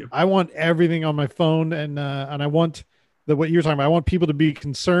 Yep. I want everything on my phone, and I want what you're talking about. I want people to be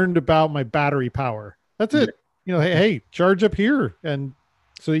concerned about my battery power. That's it. Hey, charge up here, and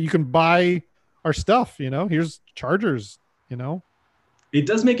so that you can buy our stuff. Here's chargers. It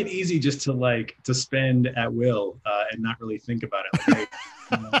does make it easy just to spend at will and not really think about it. Like,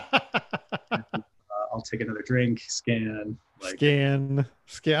 I'll take another drink, scan. I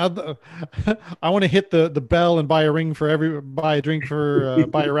want to hit the bell and buy a drink for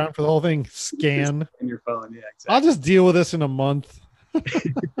buy a round for the whole thing. Scan in your phone. Yeah, exactly. I'll just deal with this in a month.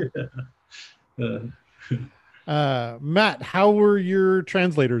 Matt, how were your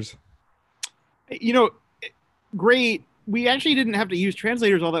translators? Great. We actually didn't have to use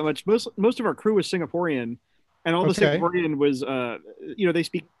translators all that much. Most of our crew was Singaporean, and all the Singaporean was, they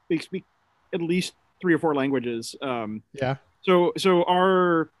speak at least 3 or 4 languages. Yeah. So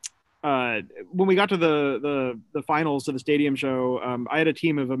our when we got to the finals of the stadium show, I had a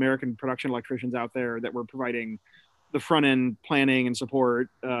team of American production electricians out there that were providing the front end planning and support.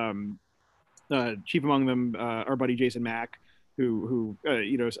 Chief among them, our buddy Jason Mack, who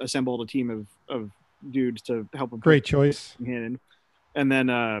assembled a team of dudes to help him. Great choice. In. And then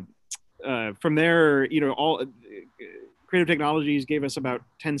from there, all Creative Technologies gave us about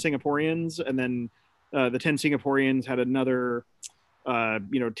 10 Singaporeans, and then the 10 Singaporeans had another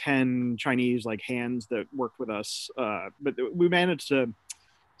 10 Chinese like hands that worked with us. But we managed to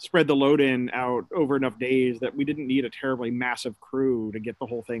spread the load in out over enough days that we didn't need a terribly massive crew to get the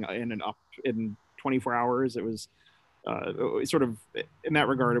whole thing in and up in 24 hours. It was sort of, in that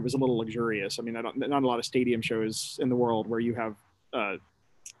regard, it was a little luxurious. I mean, not a lot of stadium shows in the world where you have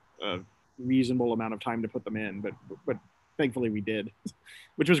a reasonable amount of time to put them in, but thankfully we did,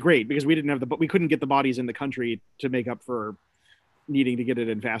 which was great because we couldn't get the bodies in the country to make up for needing to get it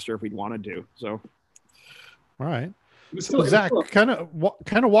in faster if we'd wanted to. So, all right. So Zach, kind of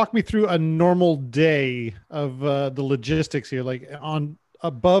walk me through a normal day of the logistics here, like on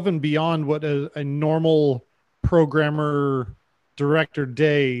above and beyond what a normal programmer director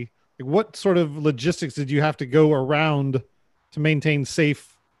day. Like what sort of logistics did you have to go around to maintain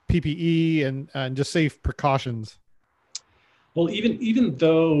safe PPE and just safe precautions? Well, even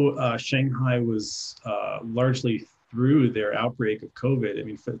though Shanghai was largely through their outbreak of COVID, I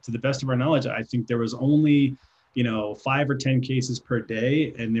mean, to the best of our knowledge, I think there was only 5 or 10 cases per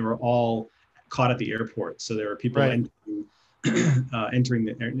day, and they were all caught at the airport. So there were people entering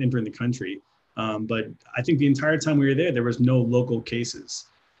the country. But I think the entire time we were there was no local cases.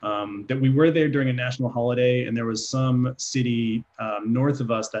 That we were there during a national holiday, and there was some city north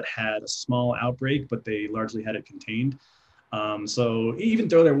of us that had a small outbreak, but they largely had it contained. So even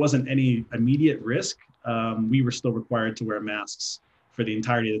though there wasn't any immediate risk, we were still required to wear masks for the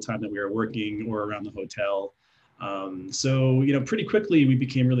entirety of the time that we were working or around the hotel. So pretty quickly we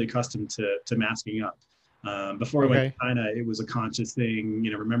became really accustomed to masking up. Before we went to China, it was a conscious thing,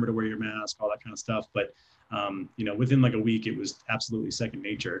 remember to wear your mask, all that kind of stuff. But, within like a week, it was absolutely second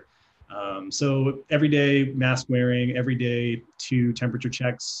nature. So every day mask wearing, every day 2 temperature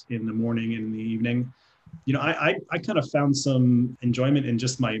checks in the morning and in the evening. I kind of found some enjoyment in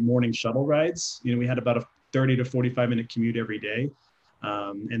just my morning shuttle rides. We had about a 30 to 45 minute commute every day.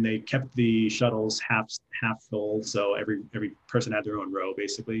 And they kept the shuttles half full, so every person had their own row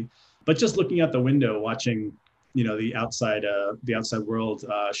basically. But just looking out the window, watching the outside world,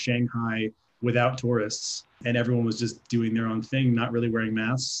 Shanghai without tourists, and everyone was just doing their own thing, not really wearing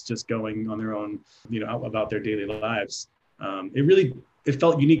masks, just going on their own, out about their daily lives. It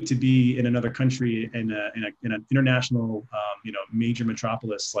felt unique to be in another country in an international major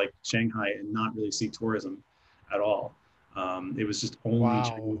metropolis like Shanghai and not really see tourism at all. It was just only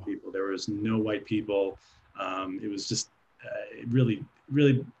Chinese people. There was no white people. It was just really,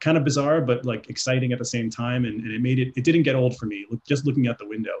 really kind of bizarre, but like exciting at the same time. And it didn't get old for me just looking out the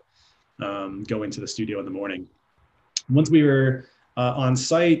window, going to the studio in the morning. Once we were on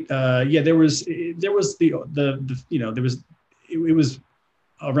site, there was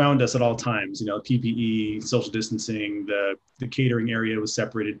around us at all times, PPE, social distancing, the catering area was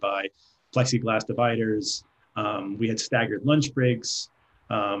separated by plexiglass dividers. We had staggered lunch breaks.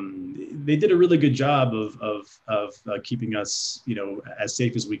 They did a really good job of keeping us, as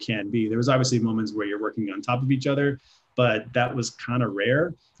safe as we can be. There was obviously moments where you're working on top of each other, but that was kind of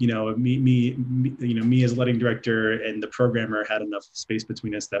rare. Me as lighting director and the programmer had enough space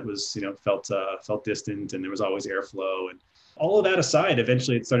between us that was, felt distant, and there was always airflow. And all of that aside,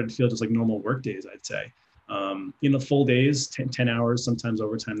 eventually it started to feel just like normal work days, I'd say. Full days, 10 hours, sometimes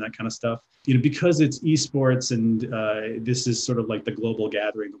overtime, that kind of stuff. Because it's esports and this is sort of like the global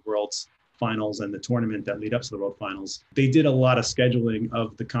gathering, the world's finals and the tournament that lead up to the world finals. They did a lot of scheduling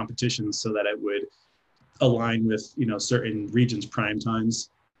of the competitions so that it would align with, certain regions' prime times,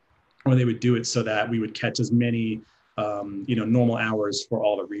 or they would do it so that we would catch as many, normal hours for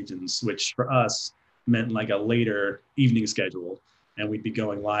all the regions, which for us meant like a later evening schedule. And we'd be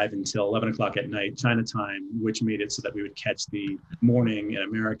going live until 11 o'clock at night, China time, which made it so that we would catch the morning in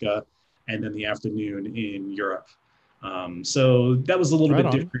America and then the afternoon in Europe. So that was a little bit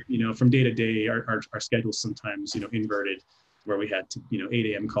different, from day to day. Our schedules sometimes, inverted, where we had to, 8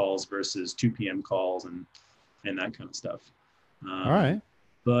 a.m. calls versus 2 p.m. calls and that kind of stuff. All right.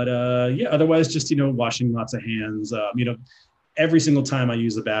 But otherwise just, washing lots of hands, every single time I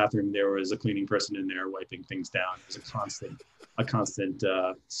used the bathroom, there was a cleaning person in there wiping things down. It was a constant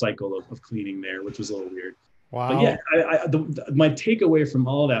cycle of cleaning there, which was a little weird. Wow. But yeah, my takeaway from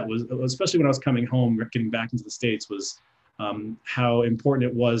all of that was, especially when I was coming home, getting back into the States, was how important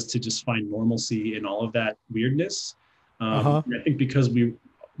it was to just find normalcy in all of that weirdness. I think because we're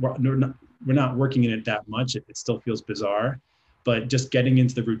not working in it that much, it still feels bizarre. But just getting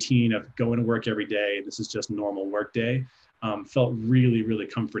into the routine of going to work every day, this is just normal work day, felt really, really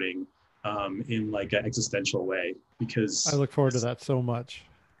comforting in like an existential way, because I look forward to that so much.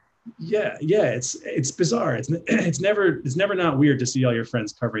 Yeah, it's bizarre. It's never not weird to see all your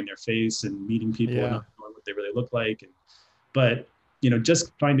friends covering their face and meeting people and not knowing what they really look like. But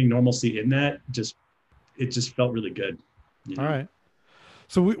just finding normalcy in that, it just felt really good. All right.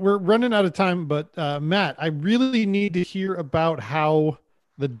 So we're running out of time, but Matt, I really need to hear about how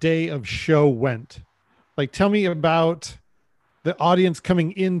the day of show went. Like, tell me about the audience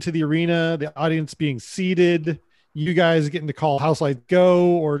coming into the arena, the audience being seated, you guys getting to call House Lights Go,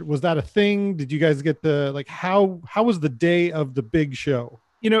 or was that a thing? Did you guys get how was the day of the big show?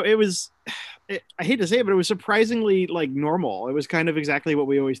 It was, I hate to say it, but it was surprisingly like normal. It was kind of exactly what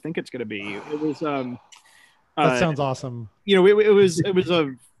we always think it's going to be. It was, that sounds awesome. It was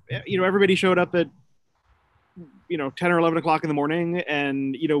everybody showed up at 10 or 11 o'clock in the morning,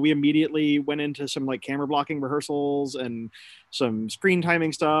 and we immediately went into some like camera blocking rehearsals and some screen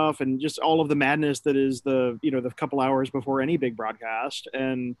timing stuff and just all of the madness that is the couple hours before any big broadcast.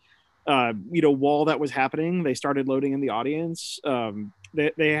 And while that was happening, they started loading in the audience.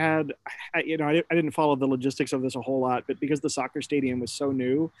 They had, I didn't follow the logistics of this a whole lot, but because the soccer stadium was so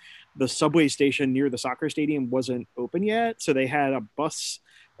new, the subway station near the soccer stadium wasn't open yet. So they had a bus,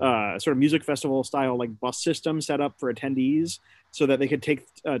 sort of music festival style, like bus system set up for attendees so that they could take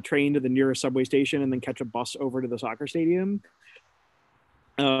a train to the nearest subway station and then catch a bus over to the soccer stadium.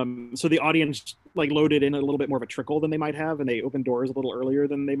 So the audience like loaded in a little bit more of a trickle than they might have, and they opened doors a little earlier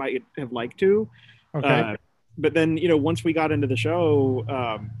than they might have liked to. Okay. But then, once we got into the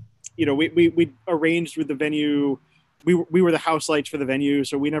show, we arranged with the venue. We were the house lights for the venue,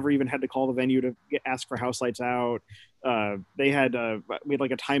 so we never even had to call the venue to ask for house lights out. We had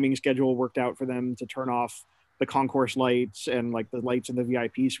like a timing schedule worked out for them to turn off the concourse lights and like the lights in the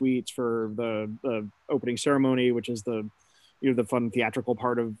VIP suites for the opening ceremony, which is the the fun theatrical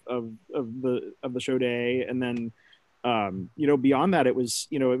part of the show day. And then beyond that, it was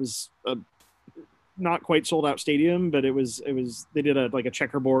a not quite sold out stadium, but it was they did a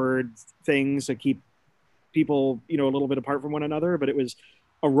checkerboard things to keep people a little bit apart from one another, but it was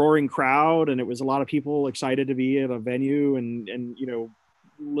a roaring crowd, and it was a lot of people excited to be at a venue and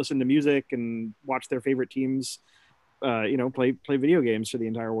listen to music and watch their favorite teams play video games for the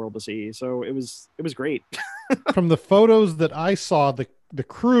entire world to see. So it was great. From the photos that I saw, the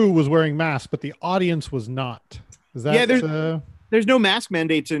crew was wearing masks, but the audience was not. Is that there's no mask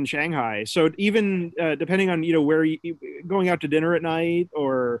mandates in Shanghai. So even depending on where going out to dinner at night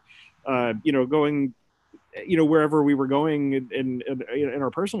or going wherever we were going in our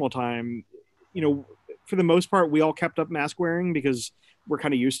personal time, for the most part we all kept up mask wearing because we're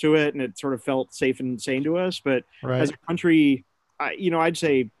kind of used to it and it sort of felt safe and sane to us. But as a country, I'd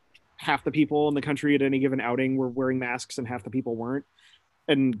say half the people in the country at any given outing were wearing masks and half the people weren't.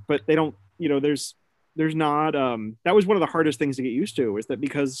 But they don't, there's not, that was one of the hardest things to get used to, is that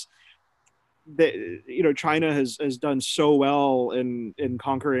because China has done so well in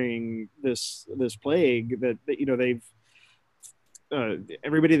conquering this plague that they've,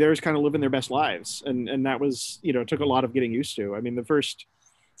 everybody there is kind of living their best lives. And that was, took a lot of getting used to. I mean, the first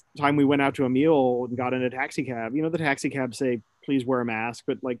time we went out to a meal and got in a taxi cab, the taxi cabs say, please wear a mask.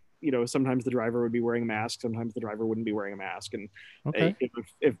 But sometimes the driver would be wearing a mask. Sometimes the driver wouldn't be wearing a mask. And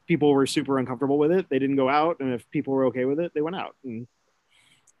if people were super uncomfortable with it, they didn't go out. And if people were okay with it, they went out. And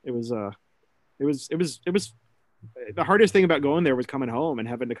it was the hardest thing about going there was coming home and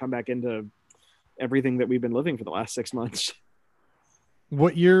having to come back into everything that we've been living for the last 6 months.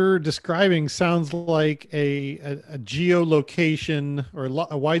 What you're describing sounds like a geolocation or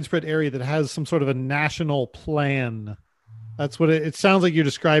a widespread area that has some sort of a national plan. That's what it sounds like you're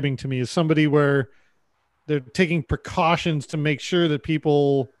describing to me, is somebody where they're taking precautions to make sure that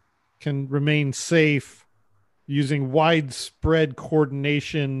people can remain safe using widespread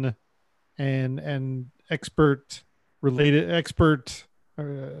coordination and expert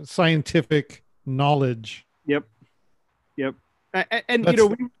scientific knowledge. Yep. And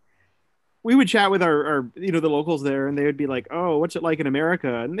we would chat with our the locals there, and they would be like, "Oh, what's it like in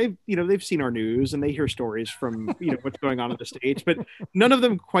America?" And they've seen our news and they hear stories from what's going on in the States, but none of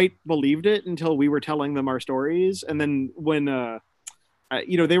them quite believed it until we were telling them our stories. And then when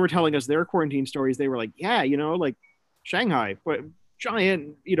they were telling us their quarantine stories, they were like, "Yeah, like Shanghai,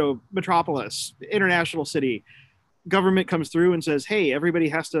 giant metropolis, international city. Government comes through and says, hey, everybody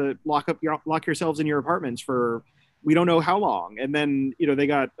has to lock yourselves in your apartments for we don't know how long. And then, they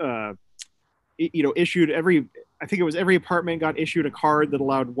got, issued I think it was every apartment got issued a card that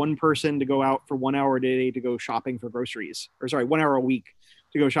allowed one person to go out for 1 hour a day to go shopping for groceries, or sorry, 1 hour a week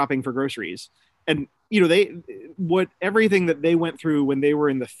to go shopping for groceries. And, everything that they went through when they were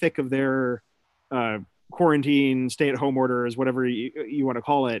in the thick of their quarantine, stay-at-home orders, whatever you want to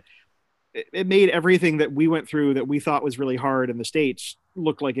call it, it made everything that we went through that we thought was really hard in the States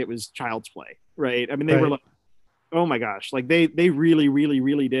look like it was child's play, right? I mean, they were like, oh my gosh, like they really, really,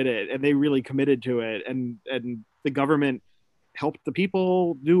 really did it, and they really committed to it, and the government helped the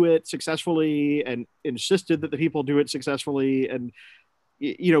people do it successfully and insisted that the people do it successfully. And,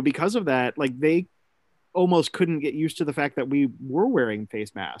 because of that, like they almost couldn't get used to the fact that we were wearing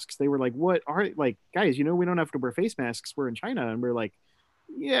face masks. They were like, what are, like, guys, we don't have to wear face masks. We're in China. And we're like,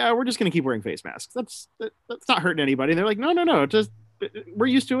 yeah, we're just going to keep wearing face masks. That's not hurting anybody. And they're like, no, just, we're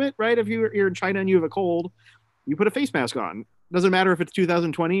used to it, right? If you're in China and you have a cold, you put a face mask on. Doesn't matter if it's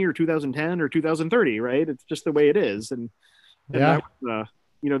 2020 or 2010 or 2030, right? It's just the way it is. And yeah, that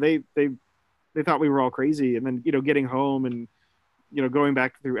was, they thought we were all crazy. And then, getting home and, going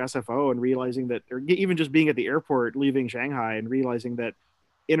back through SFO and realizing that, or even just being at the airport, leaving Shanghai and realizing that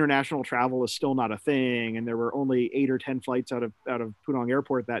international travel is still not a thing. And there were only 8 or 10 flights out of Pudong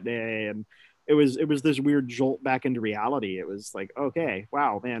Airport that day. And it was this weird jolt back into reality. It was like, okay,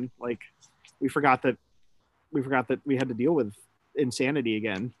 wow, man, like we forgot that we had to deal with insanity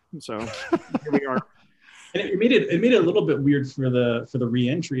again. So here we are. And it made it a little bit weird for the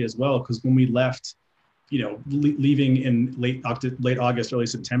re-entry as well, because when we left, leaving in late August, early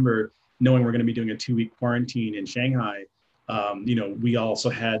September, knowing we're going to be doing a 2-week quarantine in Shanghai, we also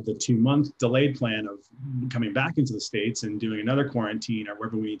had the 2-month delayed plan of coming back into the States and doing another quarantine or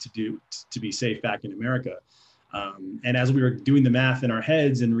wherever we need to do to be safe back in America. And as we were doing the math in our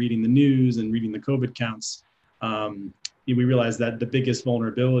heads and reading the news and reading the COVID counts, we realized that the biggest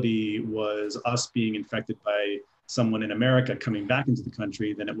vulnerability was us being infected by someone in America coming back into the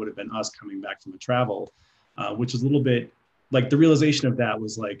country than it would have been us coming back from a travel, which is a little bit like the realization of that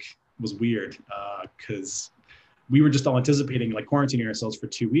was weird because we were just all anticipating like quarantining ourselves for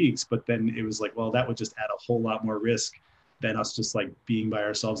 2 weeks, but then it was like, well, that would just add a whole lot more risk than us just like being by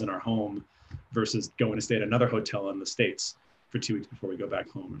ourselves in our home versus going to stay at another hotel in the States for 2 weeks before we go back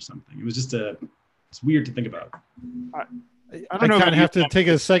home or something. It was just it's weird to think about. I kind of have to take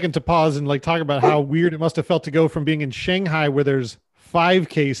a second to pause and like talk about how weird it must have felt to go from being in Shanghai where there's 5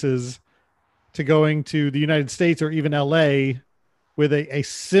 cases to going to the United States or even LA with a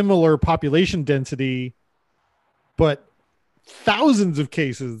similar population density, but thousands of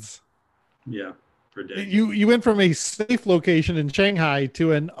cases. Yeah, per day. You went from a safe location in Shanghai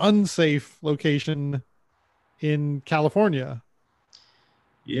to an unsafe location in California.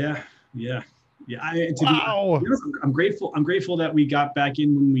 Yeah. Wow. I'm grateful that we got back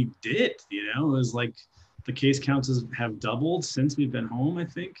in when we did. It was like the case counts have doubled since we've been home, I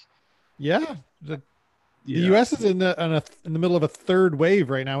think. Yeah. The U.S. is in the middle of a third wave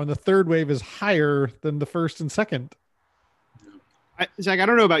right now, and the third wave is higher than the first and second. Zach, I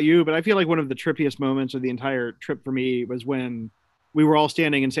don't know about you, but I feel like one of the trippiest moments of the entire trip for me was when we were all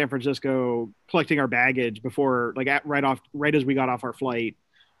standing in San Francisco collecting our baggage before, like right as we got off our flight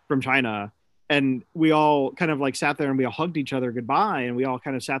from China. And we all kind of like sat there and we all hugged each other goodbye. And we all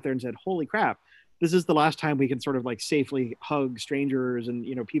kind of sat there and said, holy crap, this is the last time we can sort of like safely hug strangers and,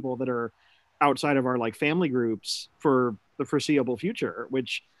 people that are outside of our like family groups for the foreseeable future,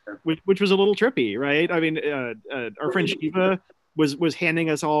 which was a little trippy, right? I mean, our friend Shiva was handing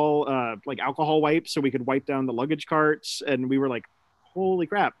us all like alcohol wipes so we could wipe down the luggage carts. And we were like, holy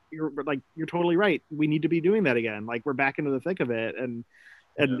crap, you're totally right. We need to be doing that again. Like we're back into the thick of it. And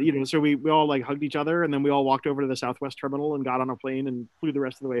so we all like hugged each other, and then we all walked over to the Southwest terminal and got on a plane and flew the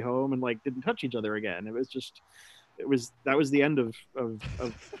rest of the way home and like didn't touch each other again. That was the end of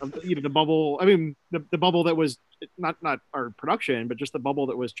the bubble. I mean, the bubble that was not our production, but just the bubble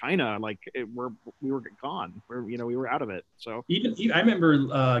that was China. Like we were gone. We were out of it. So even I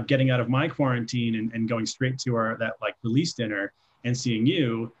remember getting out of my quarantine and going straight to that like release dinner and seeing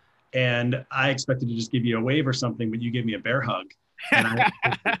you, and I expected to just give you a wave or something, but you gave me a bear hug. And I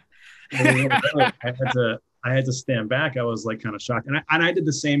had to stand back. I was like kind of shocked. And I did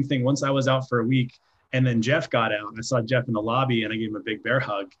the same thing once I was out for a week, and then Jeff got out. I saw Jeff in the lobby and I gave him a big bear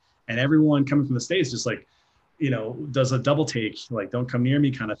hug. And everyone coming from the States just like, does a double take, like don't come near me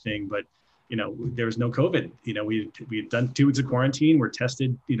kind of thing. But, there was no COVID. We had done 2 weeks of quarantine. We're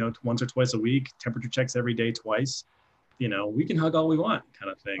tested, once or twice a week, temperature checks every day, twice. We can hug all we want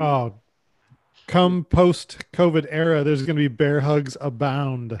kind of thing. Oh, come post-COVID era, there's going to be bear hugs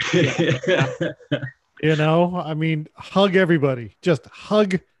abound. Yeah, You know, I mean, hug everybody. Just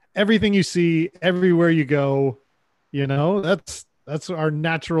hug everything you see, everywhere you go. You know, that's our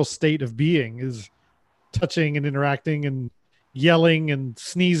natural state of being, is touching and interacting and yelling and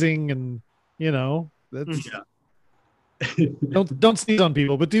sneezing, and you know, that's don't sneeze on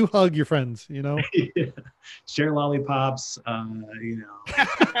people, but do hug your friends, you know. Yeah. Share lollipops, out,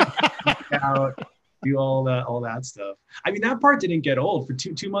 do all that stuff. I mean, that part didn't get old. For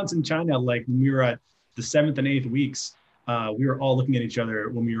two months in China, like when we were at the 7th and 8th weeks, we were all looking at each other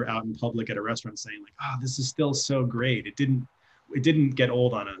when we were out in public at a restaurant saying like, this is still so great. It didn't get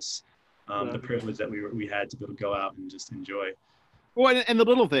old on us. The privilege that we had to be able to go out and just enjoy. Well, and the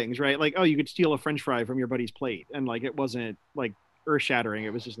little things, right? Like, oh, you could steal a French fry from your buddy's plate, and like it wasn't like earth shattering.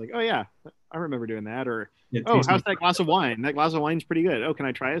 It was just like, oh yeah, I remember doing that. Or how's that glass of wine? That glass of wine's pretty good. Oh, can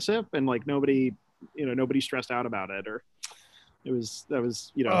I try a sip? And like nobody stressed out about it. Or that was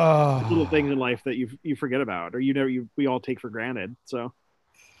little things in life that you forget about, or we all take for granted. So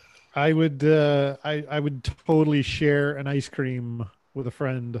I would totally share an ice cream with a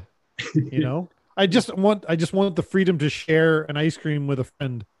friend. You know, I just want the freedom to share an ice cream with a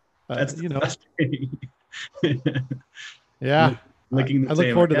friend. That's yeah. I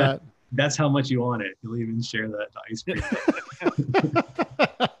look forward to that. That's how much you want it. You'll even share that ice cream.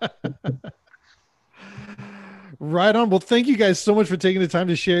 Right on. Well, thank you guys so much for taking the time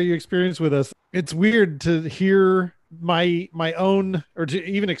to share your experience with us. It's weird to hear my own, or to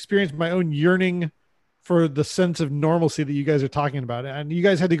even experience my own yearning for the sense of normalcy that you guys are talking about. And you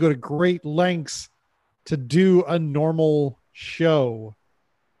guys had to go to great lengths to do a normal show.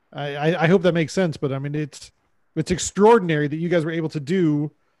 I hope that makes sense, but I mean, it's extraordinary that you guys were able to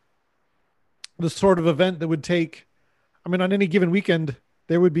do the sort of event that would take, I mean, on any given weekend,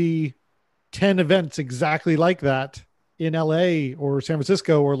 there would be 10 events exactly like that in LA or San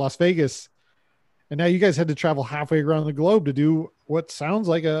Francisco or Las Vegas. And now you guys had to travel halfway around the globe to do what sounds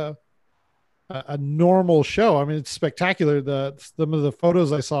like a normal show. I mean, it's spectacular. Some of the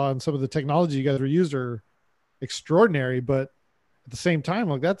photos I saw and some of the technology you guys were used are extraordinary, but at the same time,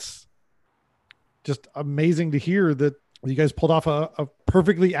 like, that's just amazing to hear that you guys pulled off a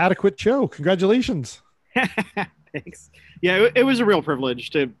perfectly adequate show. Congratulations. Thanks. Yeah, it was a real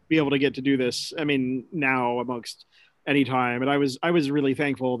privilege to be able to get to do this. I mean, now amongst any time. And I was really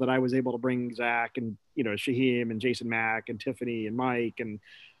thankful that I was able to bring Zach and, Shaheem and Jason Mack and Tiffany and Mike and,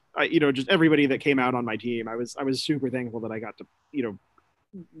 just everybody that came out on my team. I was super thankful that I got to,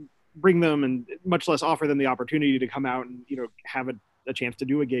 bring them, and much less offer them the opportunity to come out and, have a chance to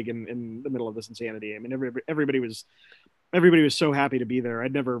do a gig in the middle of this insanity. I mean, everybody was so happy to be there.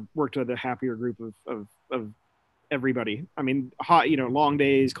 I'd never worked with a happier group of everybody. I mean, hot, long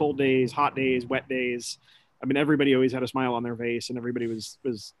days, cold days, hot days, wet days. I mean, everybody always had a smile on their face, and everybody was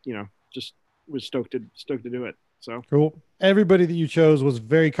stoked to do it. So cool. Everybody that you chose was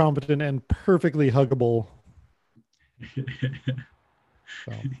very competent and perfectly huggable.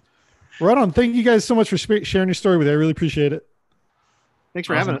 So, right on. Thank you guys so much for sharing your story with me. I really appreciate it. Thanks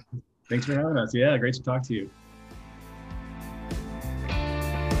for having us. Thanks for having us. Yeah, great to talk to you.